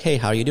out and be like, "Hey,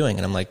 how are you doing?"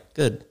 And I'm like,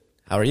 "Good.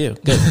 How are you?"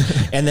 "Good."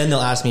 And then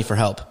they'll ask me for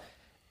help.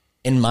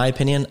 In my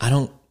opinion,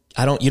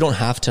 you don't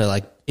have to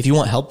like, if you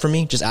want help from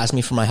me, just ask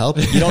me for my help.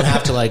 You don't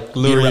have to like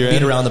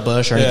beat around the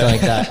bush or anything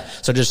like that.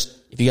 So just,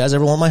 if you guys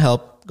ever want my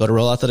help, go to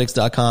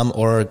realathletics.com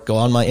or go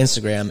on my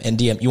Instagram and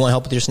DM. You want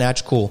help with your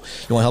snatch? Cool.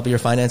 You want help with your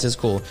finances?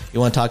 Cool. You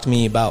want to talk to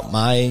me about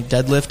my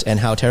deadlift and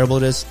how terrible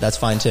it is? That's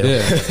fine too.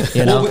 Yeah.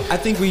 You know? Well, I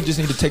think we just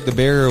need to take the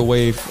barrier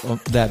away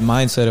from that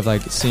mindset of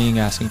like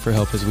asking for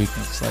help as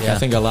weakness. Like I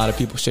think a lot of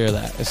people share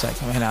that. It's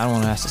like, man, I don't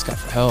want to ask this guy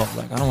for help.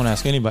 Like I don't want to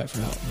ask anybody for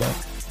help.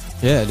 But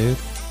yeah, dude,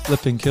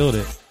 flipping killed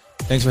it.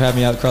 Thanks for having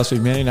me out at CrossFit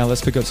Humanity. Now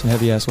let's pick up some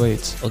heavy ass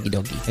weights. Okie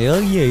dokie.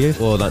 Hell yeah.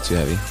 Well, not too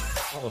heavy.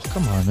 Oh,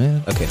 come on,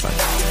 man. Okay, fine.